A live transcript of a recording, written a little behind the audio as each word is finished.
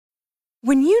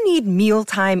When you need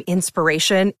mealtime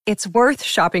inspiration, it's worth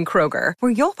shopping Kroger,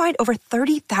 where you'll find over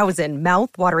 30,000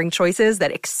 mouth-watering choices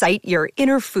that excite your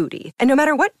inner foodie. And no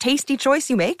matter what tasty choice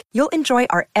you make, you'll enjoy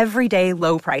our everyday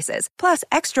low prices, plus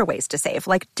extra ways to save,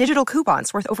 like digital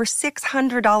coupons worth over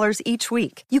 $600 each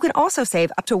week. You can also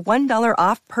save up to $1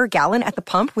 off per gallon at the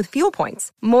pump with fuel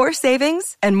points. More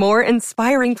savings and more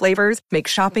inspiring flavors make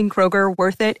shopping Kroger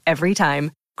worth it every time.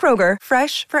 Kroger,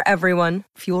 fresh for everyone.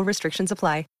 Fuel restrictions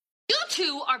apply. You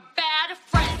two are bad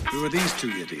friends. Who are these two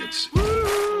idiots? A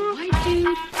white dude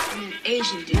and an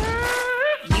Asian dude.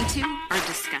 You two are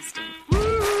disgusting.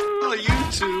 Oh,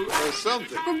 you two are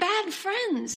something. We're bad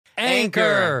friends.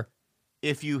 Anchor.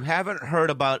 If you haven't heard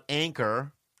about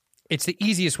Anchor, It's the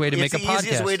easiest way to make a podcast. It's the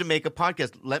easiest way to make a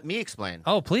podcast. Let me explain.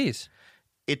 Oh, please.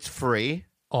 It's free.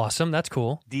 Awesome. That's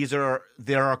cool.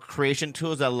 There are creation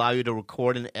tools that allow you to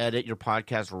record and edit your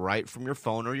podcast right from your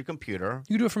phone or your computer.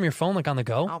 You can do it from your phone, like on the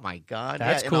go. Oh my God.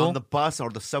 That's yeah, cool. And on the bus or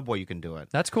the subway, you can do it.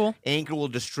 That's cool. Anchor will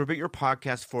distribute your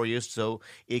podcast for you so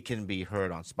it can be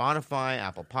heard on Spotify,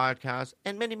 Apple Podcasts,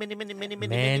 and many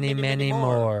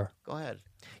more. Go ahead.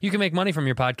 You can make money from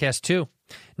your podcast, too.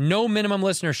 No minimum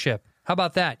listenership. How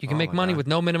about that? You can make money with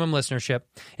no minimum listenership.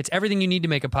 It's everything you need to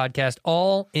make a podcast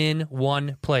all in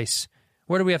one place.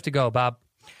 Where do we have to go, Bob?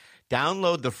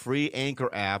 Download the free Anchor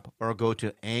app or go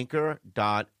to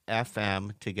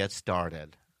anchor.fm to get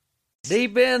started.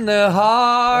 Deep in the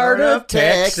heart of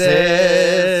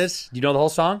Texas. Do you know the whole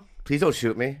song? Please don't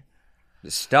shoot me.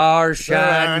 The stars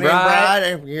shine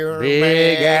bright,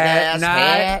 big at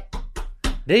night.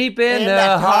 Deep in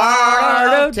the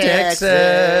heart of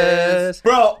Texas.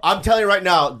 Bro, I'm telling you right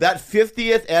now, that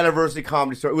 50th anniversary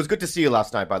comedy store, it was good to see you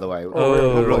last night, by the way. It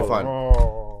was really fun.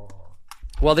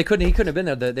 Well, he couldn't have been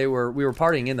there. We were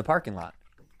partying in the parking lot.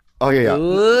 Oh, yeah.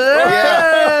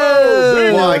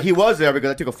 Whoa. Well, he was there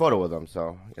because I took a photo with him,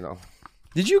 so, you know.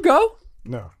 Did you go?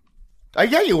 No.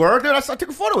 Yeah, you were. Dude, I took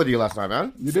a photo with you last night,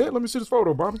 man. You did? Let me see this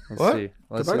photo, Bobby. What? See.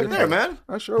 Let's Right there, man.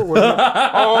 I sure was.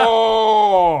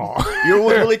 Oh. You're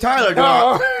with Willie Tyler, dude.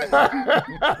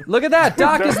 Look at that.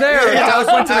 Doc is there. Yeah, Doc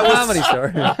went to the comedy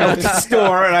store. I was at the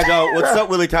store, and I go, what's up,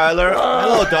 Willie Tyler?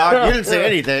 Hello, Doc. You didn't say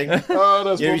anything. Oh,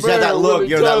 that's You my just had that man, look. Willie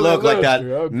You're that Tyler look, like that loves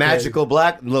you. Okay. magical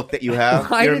black look that you have.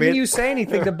 Why You know what I didn't mean? you say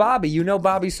anything to Bobby? You know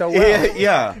Bobby so well.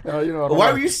 Yeah. You know, I don't Why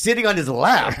like- were you sitting on his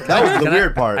lap? That was the Can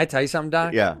weird part. I tell you something,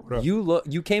 Doc? Yeah.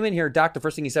 You came in here, Doc, the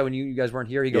first thing he said when you guys weren't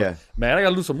here, he goes, Yeah. man, I got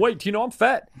to lose some weight. You know, I'm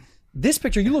fat. This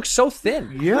picture, you look so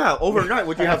thin. Yeah, overnight.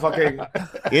 Would you have fucking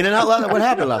in and out? What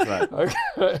happened last night?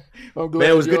 Okay. I'm glad Man,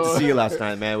 it was good to you're- see you last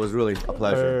night, man. It was really a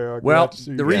pleasure. Hey, I'm Well, glad to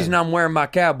see you. the reason I'm wearing my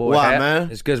cowboy Why, hat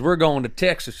man? is because we're going to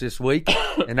Texas this week,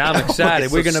 and I'm excited.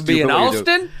 so we're going to be in stupid what you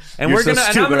do. Austin, and You're we're so going to, and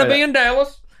I'm stupid going to at be it. in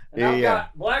Dallas. And I've Yeah.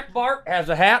 got Black Bart has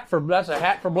a hat for Black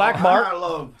Bart. I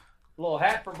love Little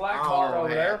hat for Black Bart over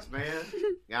there. hats, man.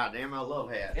 God damn, I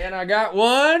love hats. And I got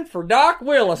one for Doc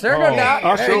Willis. There you go, Doc.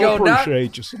 I There you sure go, Doc.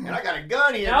 appreciate you. And I got a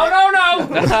gun here. No, man. no,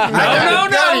 no. I got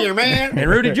a gun No. here, man. And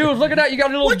Rudy Jules, look at that. You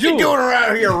got a little What jewel. you doing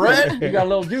around here, Red? You got a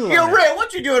little jewel. Yo, on there. Red,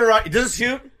 what you doing around? Does it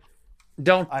shoot?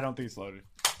 Don't, I don't think it's loaded.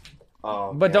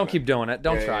 Oh, but don't keep doing it.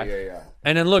 Don't Yeah, try. yeah.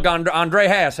 And then look, Andre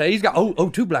Haas. Hey, he's got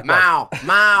two Black Barts.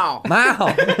 Mow.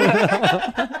 Wow.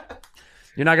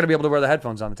 You're not going to be able to wear the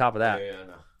headphones on the top of that. Yeah,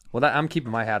 no. Well, I'm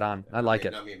keeping my hat on. I like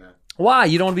it. Not me, man. Why?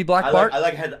 You don't want to be Black Bart? I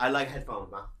like headphones,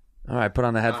 man. All right, put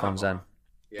on the headphones then.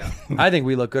 Yeah. I think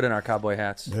we look good in our cowboy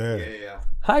hats. Yeah.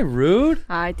 Hi, Rude.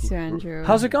 Hi to Andrew.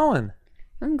 How's it going?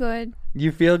 I'm good.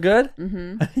 You feel good?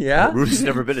 Mm-hmm. Yeah? Rudy's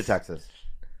never been to Texas.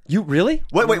 You really?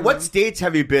 Wait, what states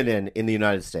have you been in the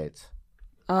United States?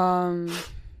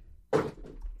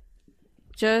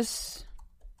 Just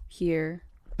here.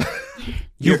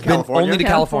 You've been California? only to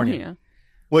California.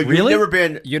 Well, you've Really? never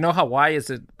been. You know Hawaii is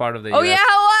a part of the Oh US. yeah,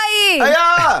 Hawaii.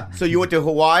 Yeah. So you went to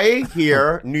Hawaii,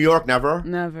 here, New York, never.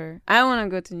 Never. I want to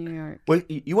go to New York. Well,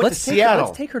 you went to Let's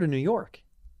Seattle. take her to New York.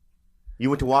 You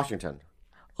went to Washington.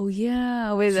 Oh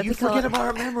yeah. Wait, that's You forget about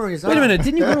our memories. Wait a minute.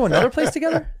 Didn't you go to another place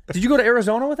together? Did you go to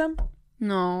Arizona with them?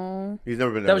 No. He's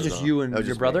never been. To That was Arizona. just you and That was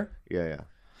your just brother? me. Yeah.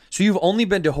 So you've only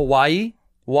been to Hawaii,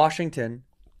 Washington,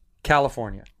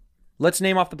 California. Let's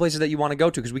name off the places that you want to go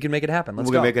to because we can make it happen. Let's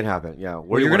We're go. gonna make it happen. Yeah.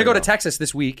 Well, you're going to go to Texas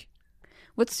this week.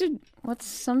 What's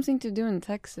something to do in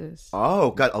Texas?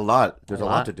 Oh, got a lot. There's a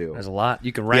lot to do. There's a lot.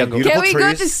 You can Yeah, wrangle. beautiful Can we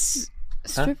go to trees.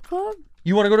 strip club?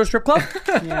 You want to go to a strip club?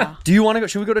 Yeah. Do you want to go?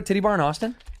 Should we go to Titty Bar in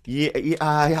Austin? Yeah.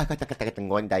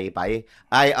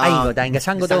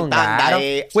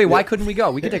 Wait, why couldn't we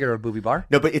go? We could take her to a booby bar.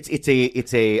 No, but it's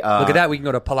a. Look at that. We can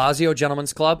go to Palazzo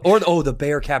Gentlemen's Club or the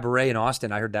Bear Cabaret in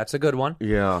Austin. I heard that's a good one.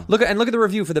 Yeah. Look at the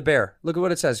review for the Bear. Look at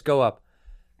what it says. Go up.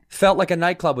 felt like a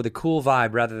nightclub with a cool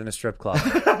vibe rather than a strip club.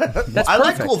 That's I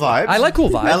like perfect. cool vibes. I like cool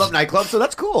vibes. I love nightclubs, so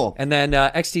that's cool. And then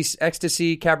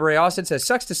Ecstasy Cabaret Austin says,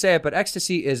 sucks to say it, but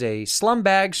Ecstasy is a slum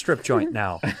bag strip joint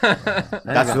now.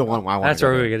 That's the one I want. That's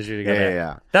where we get you to go.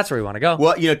 Yeah. That's where we want to go.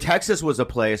 Well, Texas was a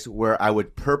place where I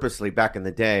would purposely, back in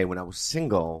the day when I was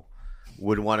single,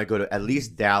 would want to go to at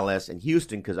least Dallas and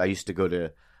Houston because I used to go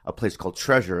to a place called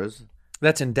Treasures.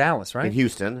 That's in Dallas, right? In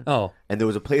Houston. Oh. And there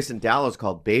was a place in Dallas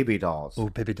called Baby Dolls. Oh,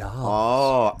 Baby Dolls.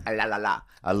 Oh, la la la.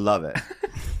 I love it.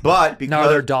 But because Now,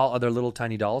 are there little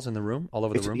tiny dolls in the room, all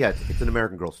over the room? Yeah, it's an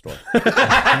American Girl store.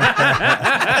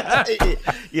 I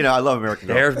love American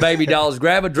Girl. There's Baby Dolls.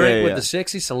 Grab a drink Yeah. with the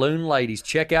sexy saloon ladies.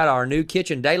 Check out our new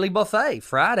Kitchen Daily Buffet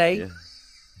Friday. Yeah.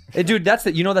 Hey, dude, that's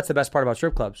the best part about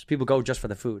strip clubs. People go just for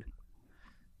the food.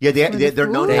 Yeah, they're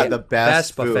known to have the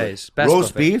best food. buffets. Best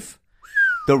roast buffet. beef.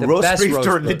 The roast best beef roast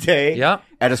during the beef. day Yep.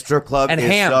 at a strip club And is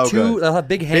ham. so good. They'll have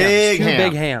big hams.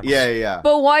 Big hams. Yeah.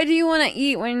 But why do you want to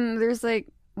eat when there's like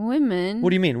women? What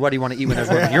do you mean? What do you want to eat when there's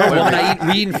women? You're a woman.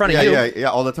 We eat in front of you. Yeah,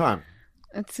 all the time.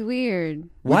 It's weird.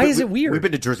 Why is it weird? We've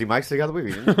been to Jersey Mike's together. We've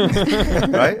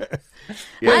eaten. Right?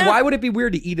 Wait, why would it be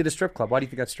weird to eat at a strip club? Why do you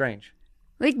think that's strange?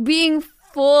 Like being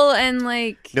full and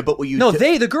like. No, but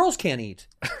the girls can't eat.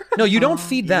 No, you don't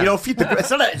feed them. You don't feed the.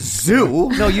 It's not a zoo.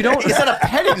 No, you don't. It's not a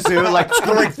petting zoo like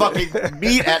throwing fucking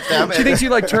meat at them. She thinks you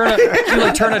turn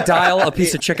a dial, a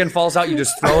piece of chicken falls out, you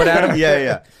just throw it at them.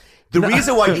 Yeah. The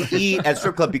reason why you eat at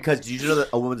strip club because you know that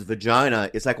a woman's vagina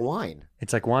is like wine.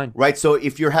 It's like wine, right? So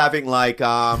if you're having like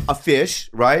a fish,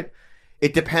 right?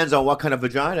 It depends on what kind of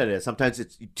vagina it is. Sometimes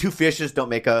it's 2 fishes don't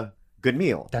make a good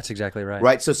meal. That's exactly right.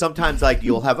 Right. So sometimes like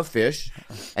you'll have a fish,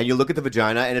 and you look at the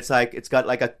vagina, and it's like it's got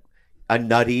like a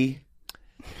nutty.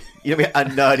 You know what I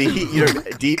mean? A nutty,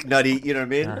 deep nutty. You know what I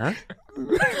mean? Uh-huh.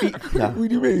 What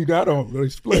do you mean? I don't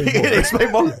explain more.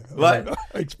 Explain more. What?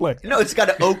 Explain. No, it's got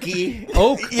an oaky.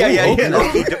 Oak. Yeah. Oaky,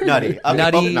 nutty.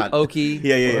 Nutty, Nut. oaky.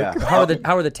 Yeah. How are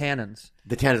the tannins?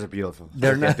 The tannins are beautiful.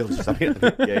 They're not. delicious.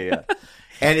 Yeah.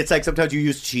 And it's like sometimes you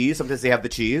use cheese. Sometimes they have the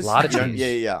cheese. A lot of cheese.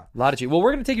 Yeah. A lot of cheese. Well,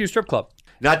 we're going to take you to a strip club.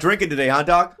 Not drinking today, huh,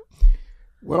 Doc?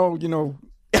 Well,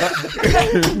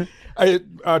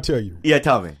 I'll tell you. Yeah,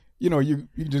 tell me. You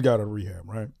just got out of rehab,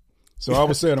 right? So I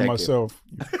was saying to myself,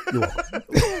 you're welcome.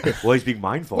 Well, he's being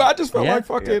mindful. Well, I just felt like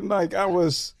fucking like I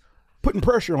was putting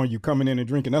pressure on you coming in and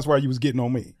drinking. That's why you was getting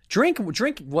on me. Drink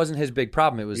wasn't his big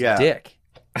problem. It was dick.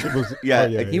 It was,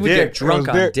 He would get drunk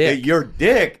on dick. Your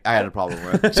dick, I had a problem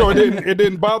with. So it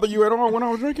didn't bother you at all when I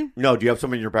was drinking? No, do you have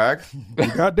some in your bag? You're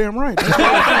goddamn right.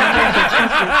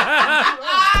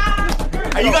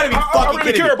 You gotta be I fucking really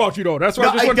kidding care me. about you though. That's why I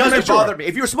No, just it wanted to make doesn't sure. bother me.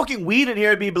 If you were smoking weed in here,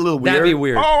 it'd be a little weird. That'd be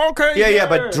weird. Oh, okay. Yeah,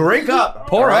 but drink up.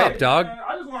 Pour all right? up, dog.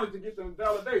 I just wanted to get the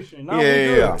validation. Now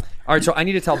Yeah. All right, so I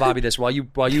need to tell Bobby this while you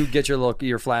get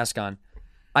your flask on.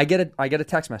 I get a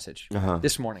text message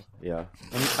this morning. Yeah.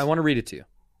 I want to read it to you.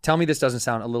 Tell me this doesn't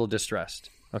sound a little distressed.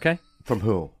 Okay? From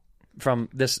who? From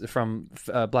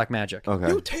Black Magic. Okay.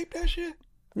 You taped that shit?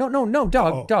 No,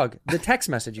 dog. The text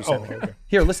message you sent me. Okay.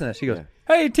 Here, listen to this. He goes,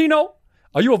 "Hey, Tino,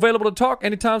 are you available to talk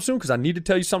anytime soon? Because I need to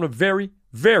tell you something very,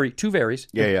 very, two varies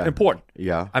important.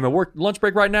 Yeah. I'm at work lunch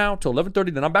break right now till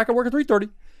 11:30. Then I'm back at work at 3:30.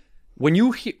 When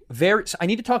you I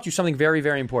need to talk to you something very,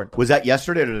 very important. Was that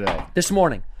yesterday or today? This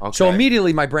morning. Okay. So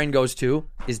immediately my brain goes to,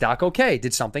 is Doc okay?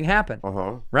 Did something happen?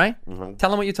 Right?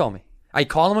 Tell him what you told me. I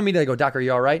call him immediately. I go, Doc, are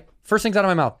you all right? First thing's out of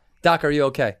my mouth. Doc, are you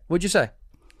okay? What'd you say?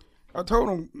 I told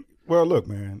him, well, look,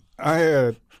 man,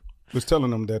 was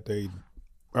telling them that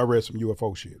I read some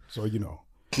UFO shit. So,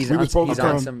 He's on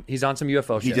some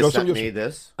UFO shit. He just sent me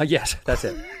this. Yes, that's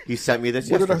it. He sent me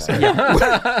this What yesterday. did I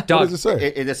say? Dog, What does it say?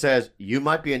 It says, you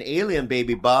might be an alien,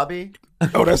 baby Bobby.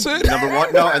 Oh, that's it? Number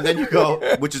one. No, and then you go,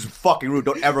 which is fucking rude.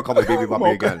 Don't ever call me baby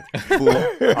Bobby again. Fool.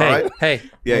 All right? Hey.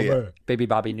 Yeah. Baby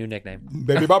Bobby, new nickname.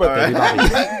 Baby Bobby. All right. Baby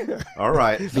Bobby. All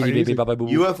right. Baby Bobby boo.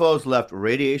 UFOs left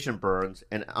radiation burns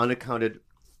and unaccounted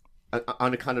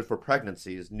for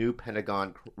pregnancies, new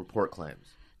Pentagon report claims.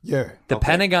 Yeah. The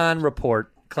Pentagon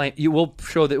report claim we'll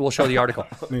show the article.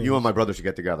 You and my brother should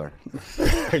get together.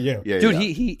 Yeah. yeah. Dude,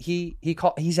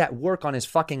 he's at work on his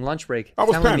fucking lunch break I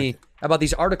was telling panicked. me about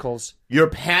these articles. You're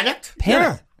panicked?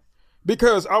 Yeah.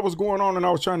 Because I was going on and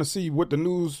I was trying to see what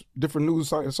the different news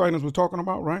sightings was talking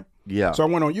about, right? Yeah. So I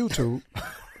went on YouTube.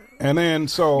 And then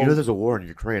so. there's a war in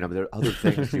Ukraine. I mean, there are other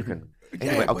things you can.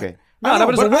 Anyway, okay. No, that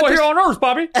was a war here on Earth,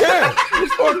 Bobby. Yeah,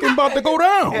 it's fucking about to go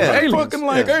down. Yeah. Like, fucking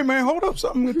like, hey man, hold up,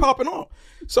 something is popping off.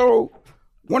 So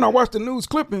when I watched the news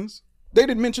clippings, they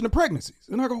didn't mention the pregnancies,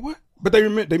 and I go, what? But they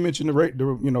mentioned the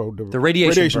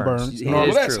radiation burns. and all It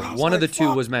of that. is So true. I was One of the like, two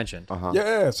fuck. was mentioned.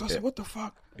 Yeah, so I said, what the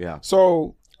fuck? Yeah.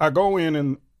 So I go in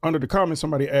and under the comments,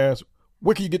 somebody asked,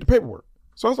 where can you get the paperwork?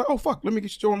 So I was like, oh, fuck, let me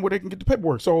show them where they can get the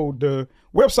paperwork. So the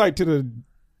website to the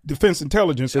Defense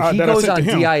Intelligence So he that I goes sent on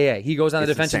to him, DIA. He goes on the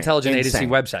It's Defense insane. Intelligence Insane.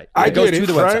 Agency website. I He goes did to it,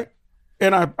 the website. right?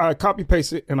 And I copy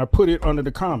paste it and I put it under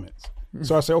the comments.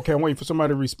 So I said, okay, I'm waiting for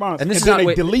somebody to respond. And this is then on- they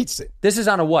wait. deletes it. This is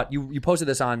on a what? You posted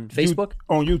this on Facebook?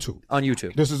 On YouTube. On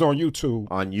YouTube. This is on YouTube.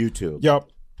 On YouTube. Yup.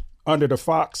 Under the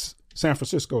Fox San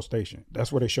Francisco station.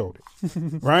 That's where they showed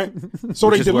it. Right? So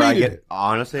Which they is where I deleted get, it.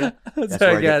 honestly, that's where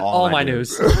where I get all my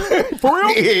news. For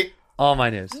real? All my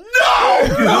news.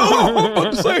 I'm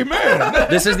about to say, man.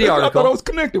 This is the I thought I article. was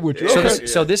connected with you. So, Okay.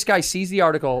 so this guy sees the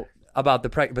article about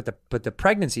the but the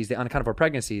pregnancies, the unaccountable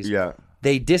pregnancies, Yeah.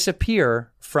 they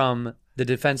disappear from the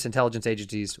Defense Intelligence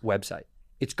Agency's website.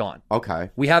 It's gone. Okay.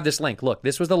 We have this link. Look,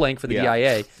 this was the link for the Yeah.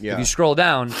 DIA. Yeah. If you scroll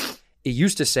down, it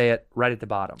used to say it right at the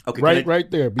bottom. Okay. right, can I-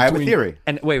 right there. I have a between- theory.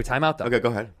 And wait, time out though. Okay, go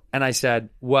ahead. And I said,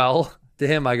 well, to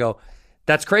him, I go,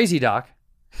 that's crazy, Doc.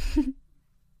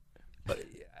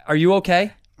 Are you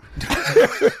okay?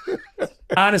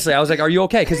 Honestly, I was like, are you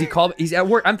okay? Because he's at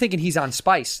work. I'm thinking he's on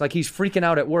spice. Like he's freaking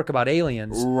out at work about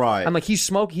aliens. Right. I'm like, he's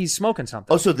smoking something.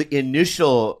 Oh, so the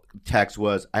initial text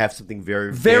was, I have something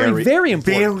very, Very, very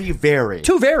important. Very, very.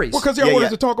 Two varies. Well, because y'all Yeah, wanted yeah.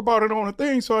 to talk about it on a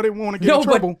thing, so I didn't want to get no, in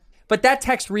trouble. but that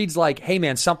text reads like, hey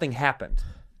man, something happened.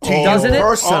 To you Doesn't it?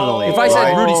 personally. If I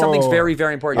said, right? Rudy, something's very,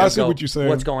 very important, I you'd see go, what you're saying.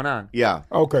 What's going on? Yeah.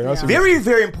 Okay, I see. Very,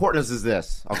 very important is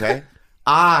this, okay?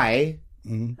 I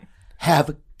Mm-hmm.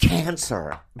 have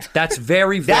cancer. That's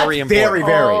very, That's very important. very,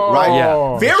 very, right?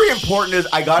 Yeah. Very important is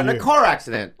I got in a car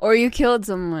accident. Or you killed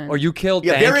someone. Or you killed.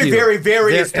 Yeah, thank very, you. very,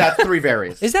 very is that's three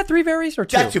varies. Is that three varies or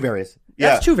two? That's two varies. Yeah.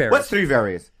 That's two varies. What's three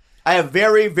varies? I have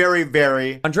very, very,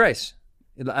 very. Andres,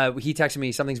 he texted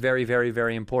me something's very, very,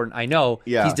 very important. I know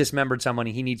Yeah. he's dismembered someone.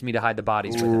 He needs me to hide the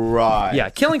bodies with him. Right. Yeah,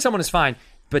 killing someone is fine,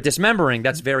 but dismembering,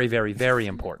 that's very, very, very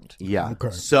important. Yeah.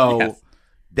 Okay. So Yes.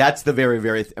 that's the very,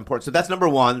 very important. So that's number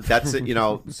one. That's it,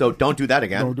 so don't do that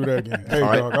again. Don't do that again. Hey, All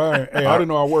right. dog. I didn't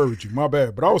know I worried with you. My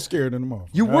bad. But I was scared in the mouth.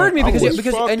 You worried me because and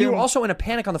you were fucking- also in a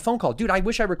panic on the phone call. Dude, I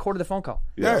wish I recorded the phone call.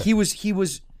 Yeah. He was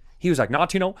like, nah,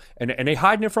 Tino, and they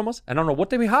hiding it from us. And I don't know what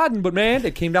they be hiding, but man,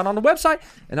 they came down on the website.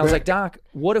 And I was like, Doc,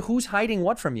 who's hiding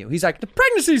what from you? He's like, the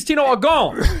pregnancies, Tino, are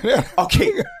gone.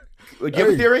 Okay. Do you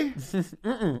have a theory?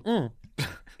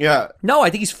 Yeah. No,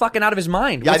 I think he's fucking out of his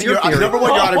mind. Yeah, I What's think your you're, theory? number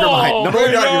one, you're out of your mind. Number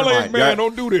one, you're out of your mind. Man, Yeah.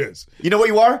 don't do this. You know what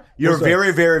you are? You're What's that?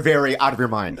 very, very, very out of your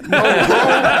mind.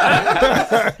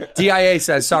 DIA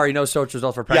says, sorry, no search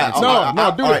result for Yeah, pregnancy. Do all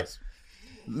right. this.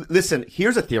 Listen,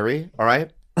 here's a theory, all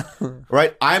right?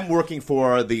 Right? I'm working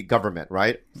for the government,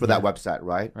 right? For that website,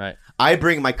 right? Right. I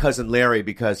bring my cousin Larry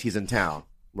because he's in town,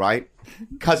 right?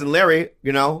 Cousin Larry,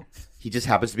 he just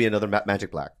happens to be another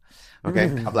magic black. Okay?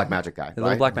 A black magic guy. little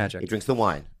right? black magic. He drinks the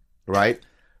wine, right?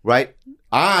 Right?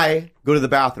 I go to the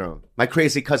bathroom. My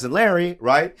crazy cousin Larry,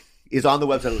 right? Is on the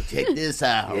website. Take this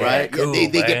out, right? cool, they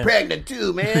man. get pregnant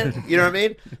too, man. You know what I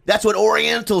mean? That's what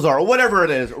Orientals are, or whatever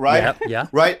it is, right? Yep, yeah.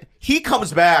 Right? He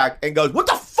comes back and goes, "What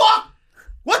the fuck?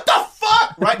 What the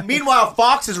fuck?" Right? Meanwhile,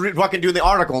 Fox is fucking doing the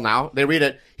article now. They read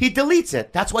it. He deletes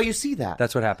it. That's why you see that.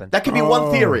 That's what happened. That could be one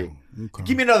theory.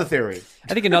 Give me another theory.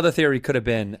 I think another theory could have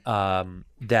been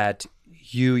that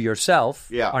you yourself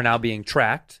Yeah. are now being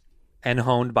tracked and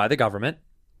honed by the government,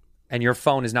 and your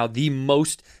phone is now the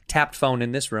most tapped phone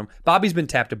in this room. Bobby's been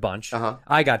tapped a bunch. Uh-huh.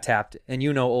 I got tapped, and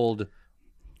old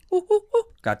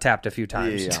got tapped a few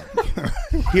times.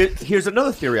 Yeah. Here's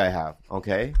another theory I have,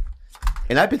 okay?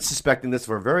 And I've been suspecting this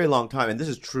for a very long time, and this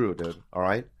is true, dude, all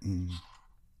right?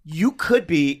 You could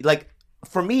be, like,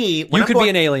 for me... You could be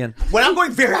an alien. When I'm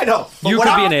going very... I know. But You when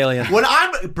could be I'm- an alien. When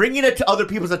I'm bringing it to other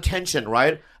people's attention,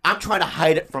 right? I'm trying to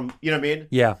hide it from... You know what I mean?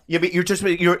 Yeah.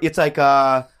 It's like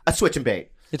a switch and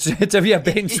bait. It's a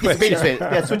bait and switch. It's bait and switch.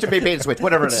 Yeah, switch and bait and switch,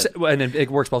 whatever it is. And it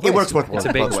works both ways. It works both ways. It's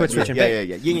a bait and switch, switch and bait.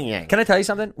 Yeah. Yin and yang. Can I tell you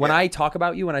something? When I talk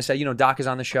about you, when I say, Doc is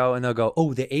on the show, and they'll go,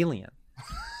 "Oh, the alien,"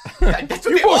 That's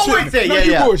what they always say. No, Yeah,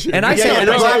 you yeah. bullshit. and I say, Yeah, and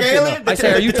the I black say, alien? I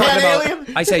say, "Are you The talking tan about?"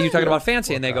 alien? I say, "Are you talking about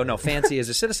Fancy?" And they go, "No, Fancy is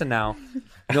a citizen now,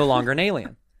 no longer an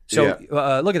alien." So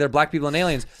look at there, black people and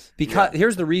aliens. Because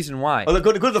here's the reason why. Oh,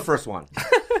 go to the first one.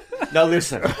 Now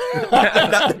listen.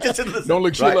 Just listen. Don't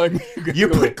look shit Right. like me. You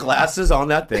put glasses on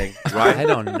that thing, right? I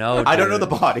don't know. I don't know dude.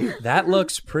 the body. That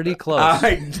looks pretty close.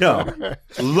 I know.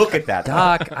 Look at that.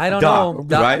 Doc, I don't Doc, know.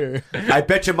 Doc, right? I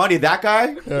bet you money that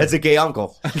guy is a gay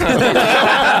uncle. All right,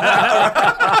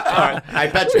 I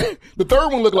bet you. The third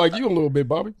one looked like you a little bit,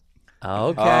 Bobby.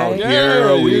 Okay.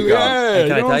 Here we go. Yeah,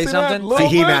 Can I don't tell you see something? that? Little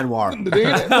He-Man bit? war.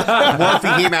 More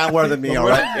for He-Man war than me, all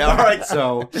right? Yeah, all right,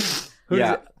 so... Who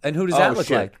yeah. does that look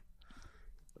shit. like?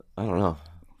 I don't know.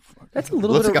 That's a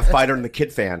little Looks bit like a fighter and the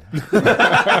Kid fan.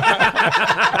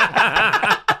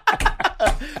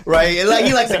 right? Like,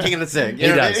 he likes the King of the Sing. He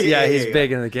does. Yeah, he's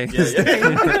big in the King.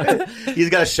 He's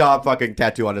got a Shaw fucking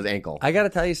tattoo on his ankle. I got to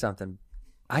tell you something.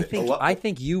 I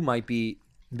think you might be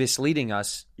misleading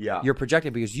us. Yeah. You're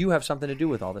projecting because you have something to do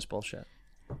with all this bullshit.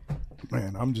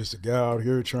 Man, I'm just a guy out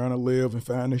here trying to live and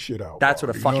find this shit out. That's what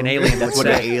a You fucking know alien would That's what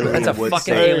an say. alien That's a would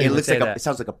fucking say. alien It would looks say like that. it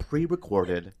sounds like a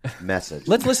pre-recorded message.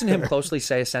 Let's listen to him closely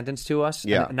say a sentence to us.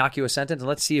 Yeah. And knock you a sentence, and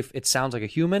let's see if it sounds like a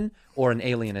human or an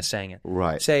alien is saying it.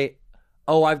 Right. Say,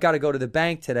 oh, I've got to go to the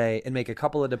bank today and make a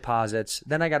couple of deposits.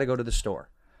 Then I got to go to the store.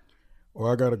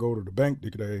 Or I got to go to the bank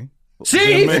today.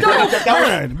 See? Man, No!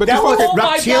 man, but That this was fucking-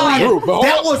 reptilian. But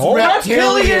That was hold on.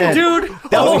 reptilian, dude.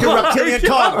 That was your reptilian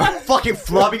tongue. Fucking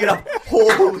flopping it up.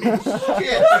 Holy shit, dude.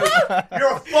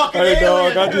 You're a fucking Hey, alien.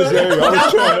 dog, I just dude. hey, I was That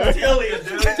was trying. reptilian,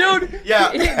 dude. Dude.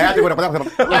 Yeah. I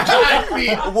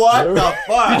mean, what the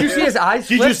fuck? Did you see his eyes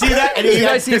flip? Did you see that? And Did he you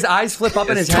had guys see his eyes flip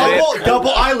up in his head? double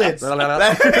eyelids. He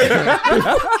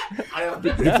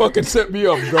fucking set me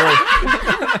up, bro.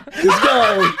 This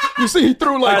guy, you see, he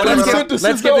threw like All right, 3 sentences.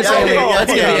 let's give this though. alien, yeah,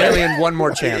 let's give yeah. the alien one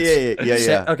more chance.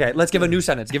 Yeah. Okay, let's give a new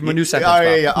sentence. Give him a new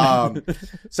sentence. Yeah. Bob.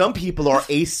 Some people are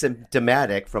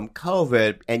asymptomatic from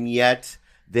COVID, and yet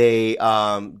they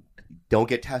don't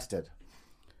get tested.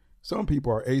 Some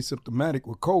people are asymptomatic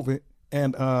with COVID,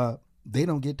 and they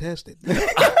don't get tested. At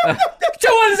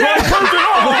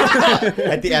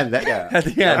the end, At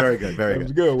the end. very good, very That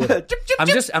was good. good. Wasn't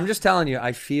it? I'm just telling you.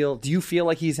 Do you feel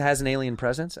like he has an alien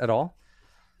presence at all?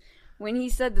 When he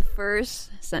said the first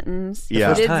sentence,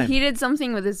 Yeah. First time. he did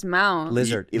something with his mouth.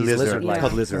 Lizard. He's Lizard. lizard-like. It's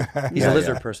called lizard. He's a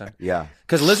lizard person. Yeah.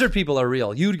 Because lizard people are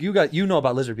real. You know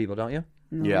about lizard people, don't you?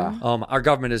 Yeah. Our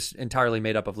government is entirely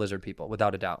made up of lizard people,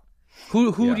 without a doubt.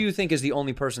 Who Yeah. do you think is the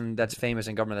only person that's famous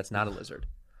in government that's not a lizard?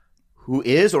 Who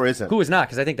is or isn't? Who is not?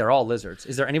 Because I think they're all lizards.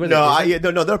 Is there anybody? No, that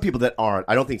isn't? no. There are people that aren't.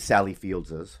 I don't think Sally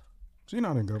Fields is. She's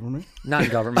not in government. Not in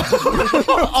government.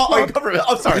 Oh, government.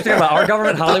 Oh, sorry. You're talking about our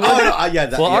government, Hollywood? Our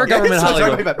government, Sorry,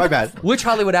 Hollywood. my bad. Which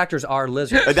Hollywood actors are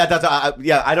lizards?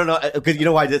 I don't know because you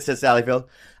know why it says Sally Fields.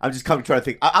 I'm just trying to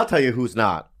think. I'll tell you who's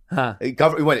not. Huh.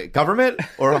 Government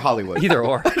or Hollywood? Either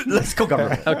or. Let's go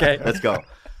government. Okay. Let's go. Is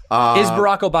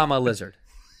Barack Obama a lizard?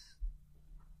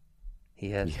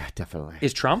 He is. Yeah, definitely.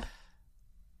 Is Trump?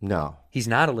 No. He's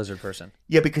not a lizard person.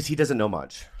 Yeah, because he doesn't know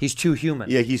much. He's too human.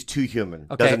 Yeah, he's too human.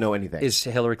 Okay. Doesn't know anything. Is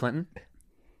Hillary Clinton?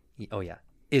 Oh, yeah.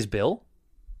 Is Bill?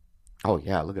 Oh,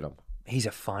 yeah, look at him. He's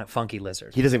a funky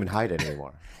lizard. He doesn't even hide it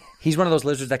anymore. He's one of those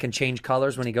lizards that can change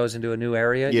colors when he goes into a new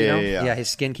area. Yeah, you know? yeah. Yeah, his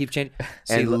skin keeps changing.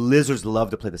 And lizards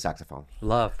love to play the saxophone.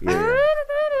 Love. Yeah.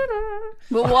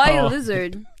 But why a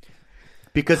lizard?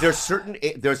 Because there's certain...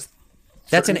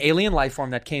 That's an alien life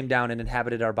form that came down and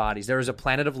inhabited our bodies. There is a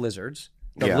planet of lizards,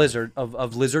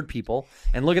 of lizard people.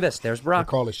 And look at this. There's They Barack.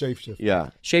 call it shapeshifter. Yeah.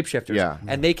 Shapeshifters. Yeah.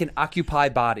 And they can occupy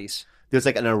bodies. There's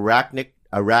like an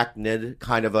arachnid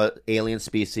kind of a alien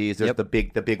species. There's the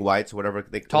big whites, whatever.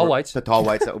 Tall whites. The tall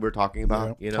whites that we were talking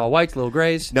about. You know? Tall whites, little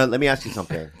grays. Now, let me ask you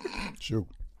something. Shoot.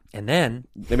 And then...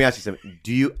 Let me ask you something.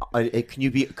 Do you... can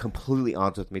you be completely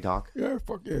honest with me, Doc? Yeah,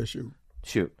 fuck yeah, shoot.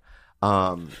 Shoot.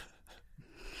 Do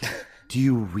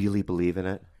you really believe in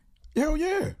it? Hell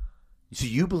yeah. So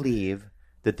you believe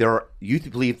that you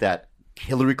believe that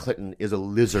Hillary Clinton is a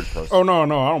lizard person? Oh no, I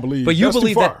don't believe. But you That's too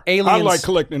believe far. that aliens- I like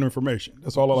collecting information.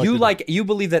 That's all I like. to do. You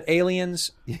believe that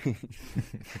aliens...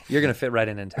 You're going to fit right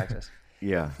in Texas.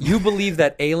 Yeah. You believe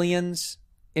that aliens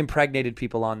impregnated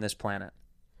people on this planet.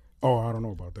 Oh, I don't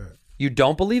know about that. You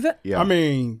don't believe it? Yeah. I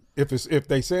mean, if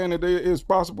they saying it is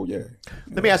possible, yeah.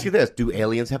 Let me ask you this: do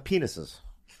aliens have penises?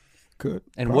 Could.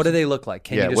 And what do they look like?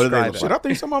 Can you what do they describe look it? Shit, I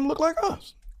think some of them look like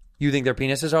us. You think their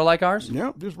penises are like ours?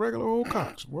 Yep, just regular old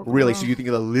cocks. Walking Really? around. So you think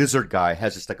the lizard guy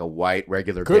has just like a white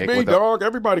regular Could dick? be, with dog.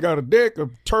 Everybody got a dick, a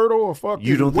turtle, a fucking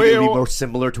You don't think it would be whale. more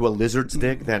similar to a lizard's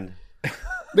dick than?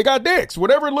 They got dicks.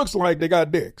 Whatever it looks like, they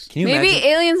got dicks. Can you Maybe imagine?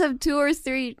 aliens have 2 or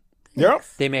 3. Yep.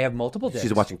 They may have multiple dicks.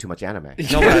 She's watching too much anime. No,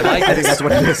 but I like I think this. that's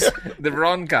what it is. The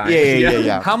wrong kind.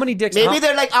 Yeah. How many dicks? Maybe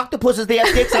they're like octopuses. They have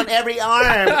dicks on every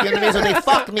arm. You know what I mean? So they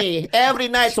fuck me every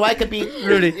night so I could be...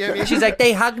 Rudy. She's like,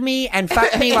 they hug me and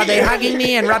fuck me while they're hugging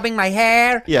me and rubbing my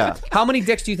hair. Yeah. How many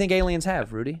dicks do you think aliens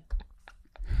have, Rudy?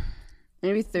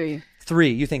 Maybe 3. 3.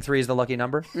 You think 3 is the lucky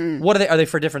number? What are they? Are they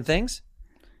for different things?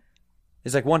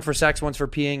 It's like one for sex, one's for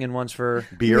peeing, and one's for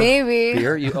Beer. Maybe.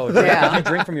 beer. You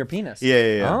drink from your penis.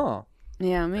 Yeah. Oh.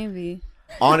 Yeah, maybe.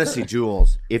 Honestly,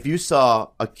 Jules, if you saw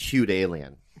a cute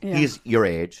alien, Yeah. he's your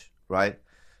age, right?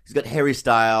 He's got Harry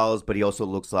Styles, but he also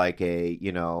looks like a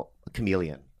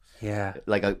chameleon. Yeah.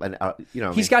 Like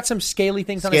He's got some scaly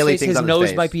things on Scaly his face. things His on his nose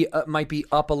face. might be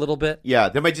up a little bit. Yeah,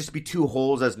 there might just be 2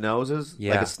 holes as noses,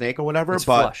 Yeah. like a snake or whatever. It's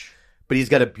but flush. but he's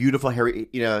got a beautiful hairy.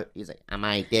 He's like,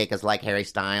 my dick is like Harry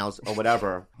Styles or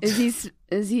whatever. Is he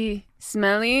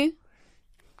smelly?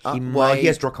 He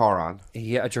has Drakkar on.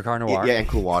 Yeah, Drakkar Noir. Yeah, and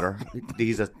Cool Water.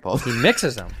 These are both. He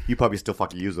mixes them. You probably still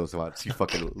fucking use those ones. You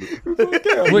fucking.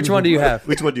 Which one do you have?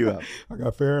 Which one do you have? I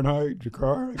got Fahrenheit,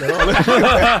 Drakkar. I got all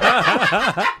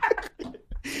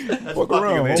that. Fuck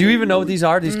around. Do you even know what these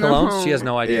are? These colognes? She has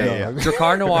no idea. Yeah.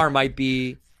 Drakkar Noir might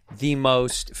be the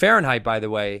most. Fahrenheit, by the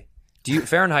way.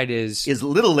 Fahrenheit is a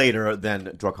little later than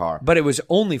Drakkar, but it was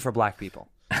only for black people.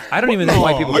 I don't even think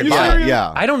white people could buy it.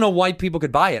 Yeah, I don't know why people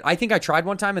could buy it. I think I tried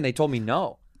one time and they told me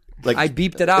no. Like I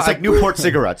beeped it out. It's like Newport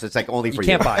cigarettes. It's like only for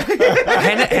you. You can't buy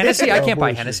it. Hennessy. I can't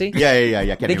buy Hennessy.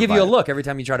 Yeah. They give you a look every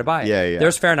time you try to buy it. Yeah.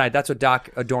 There's Fahrenheit. That's what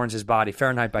Doc adorns his body.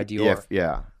 Fahrenheit by Dior.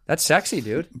 Yeah. That's sexy,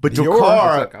 dude. But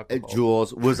Drakkar,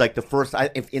 Jules, was like the first.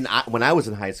 When I was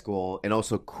in high school, and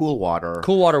also Cool Water.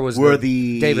 Cool Water was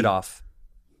the Davidoff.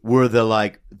 Were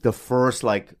the first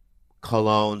like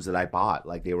colognes that I bought.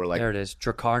 Like they were like, there it is,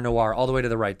 Drakkar Noir, all the way to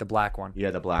the right, the black one.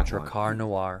 Yeah, the black one. Drakkar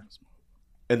Noir.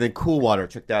 And then Cool Water.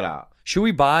 Check that out. Should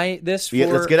we buy this? For... Yeah,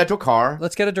 let's get a Drakkar.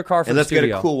 Let's get a Drakkar for and the let's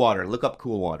studio. get a Cool Water. Look up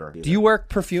Cool Water. Do you wear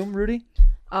perfume, Rudy?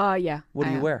 Yeah. What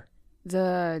do you wear?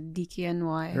 The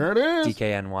DKNY. There it is.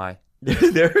 DKNY.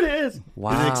 There it is.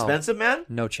 Wow. Is it expensive, man?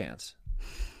 No chance.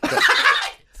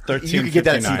 You can get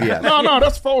that at CVS. No,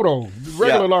 that's photo.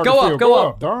 Regular large. Go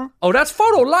up. Dog. Oh, that's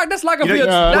photo. That's like a.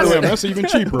 That's even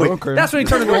cheaper. Okay. That's when he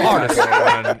turned into an artist.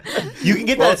 You can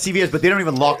get that at CVS, but they don't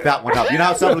even lock that one up. You know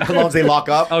how some of the colognes they lock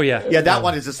up? Oh yeah. Yeah, that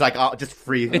one is just like just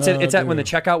free. It's at when the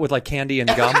checkout with like candy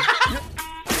and gum.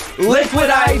 Liquid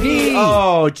IV.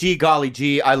 Oh, gee golly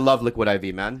gee. I love Liquid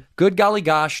IV, man. Good golly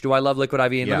gosh, do I love Liquid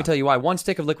IV. And let me tell you why. One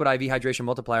stick of Liquid IV Hydration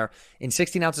Multiplier in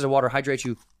 16 ounces of water hydrates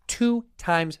you 2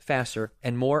 times faster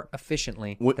and more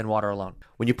efficiently than water alone.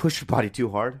 When you push your body too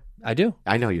hard? I do.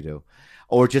 I know you do.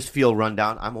 Or just feel run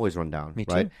down. I'm always run down. Me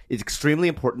too. Right? It's extremely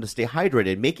important to stay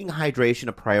hydrated. Making hydration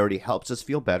a priority helps us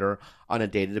feel better on a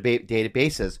day-to-day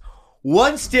basis.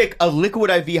 One stick of Liquid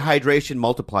IV Hydration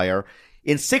Multiplier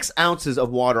in 6 ounces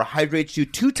of water hydrates you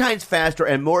 2 times faster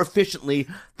and more efficiently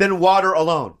than water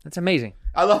alone. That's amazing.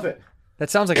 I love it. That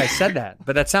sounds like I said that,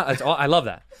 but I love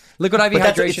that. Liquid IV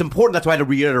hydration. It's important. That's why I had to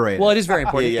reiterate. Well, it is very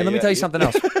important. And let me tell you something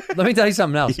else. Let me tell you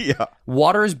something else. Yeah.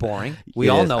 Water is boring. We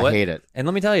all know it. I hate it. And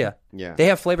let me tell you, Yeah. they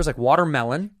have flavors like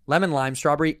watermelon, lemon lime,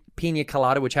 strawberry, pina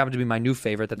colada, which happens to be my new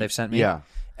favorite that they've sent me. Yeah.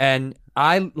 And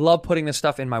I love putting this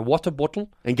stuff in my water bottle.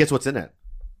 And guess what's in it?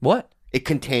 What? It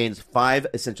contains 5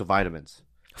 essential vitamins.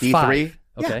 D3. 5.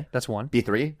 Okay, that's one.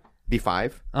 B3,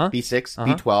 B5, B6,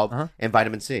 Uh-huh. B12, Uh-huh. and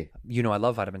vitamin C. You know I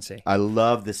love vitamin C. I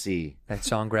love the C. That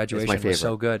song Graduation It's my was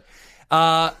so favorite.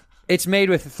 good. It's made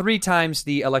with 3 times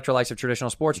the electrolytes of traditional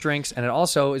sports drinks, and it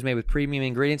also is made with premium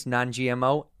ingredients,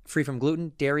 non-GMO, free from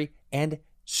gluten, dairy, and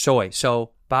soy.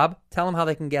 So, Bob, tell them how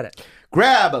they can get it.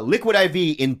 Grab Liquid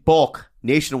IV in bulk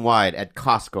nationwide at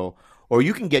Costco, or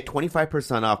you can get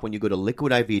 25% off when you go to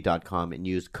liquidiv.com and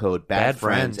use code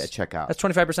BADFRIENDS at checkout. That's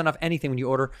 25% off anything when you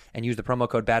order and use the promo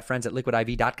code BADFRIENDS at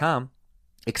liquidiv.com.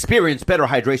 Experience better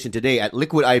hydration today at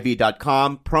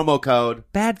liquidiv.com. Promo code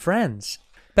BADFRIENDS.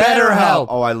 BetterHelp.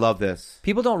 Oh, I love this.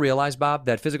 People don't realize, Bob,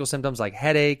 that physical symptoms like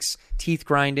headaches, teeth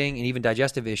grinding, and even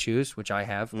digestive issues, which I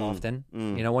have often.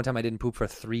 You know, one time I didn't poop for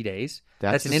 3 days.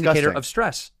 That's an indicator disgusting. of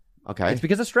stress. Okay. It's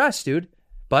because of stress, dude.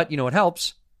 But you know what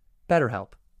helps? BetterHelp.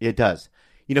 It does.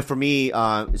 You know, for me,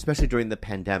 especially during the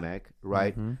pandemic,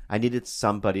 right, I needed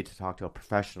somebody to talk to, a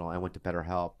professional. I went to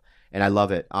BetterHelp, and I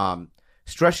love it.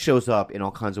 Stress shows up in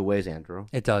all kinds of ways, Andrew.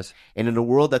 It does. And in a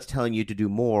world that's telling you to do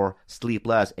more, sleep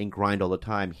less, and grind all the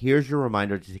time, here's your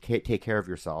reminder to take care of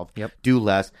yourself, do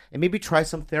less, and maybe try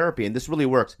some therapy. And this really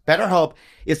works. BetterHelp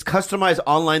is customized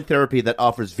online therapy that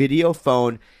offers video,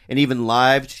 phone, and even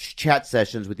live chat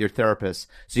sessions with your therapist.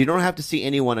 So you don't have to see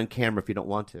anyone on camera if you don't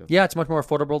want to. Yeah, it's much more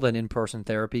affordable than in-person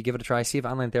therapy. Give it a try. See if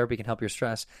online therapy can help your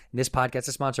stress. And this podcast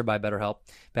is sponsored by BetterHelp.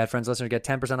 Bad Friends listeners get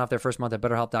 10% off their first month at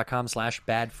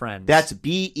BetterHelp.com/badfriends. That's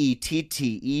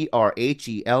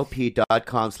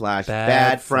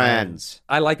BETTERHELP.com/badfriends.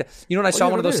 I like that. You know what? I saw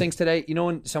yeah, one of it those is. things today. You know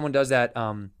when someone does that,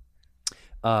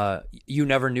 you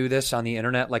never knew this on the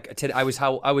internet. Like today, I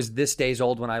was this days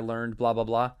old when I learned blah, blah,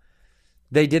 blah.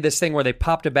 They did this thing where they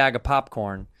popped a bag of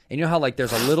popcorn. And you know how like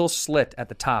there's a little slit at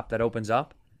the top that opens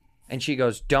up? And she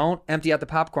goes, don't empty out the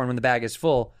popcorn when the bag is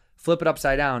full. Flip it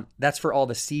upside down. That's for all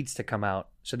the seeds to come out.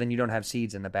 So then you don't have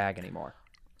seeds in the bag anymore.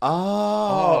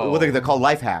 Oh. Well, they're called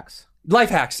life hacks. Life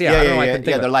hacks, yeah. Yeah, I don't know yeah, why I yeah, couldn't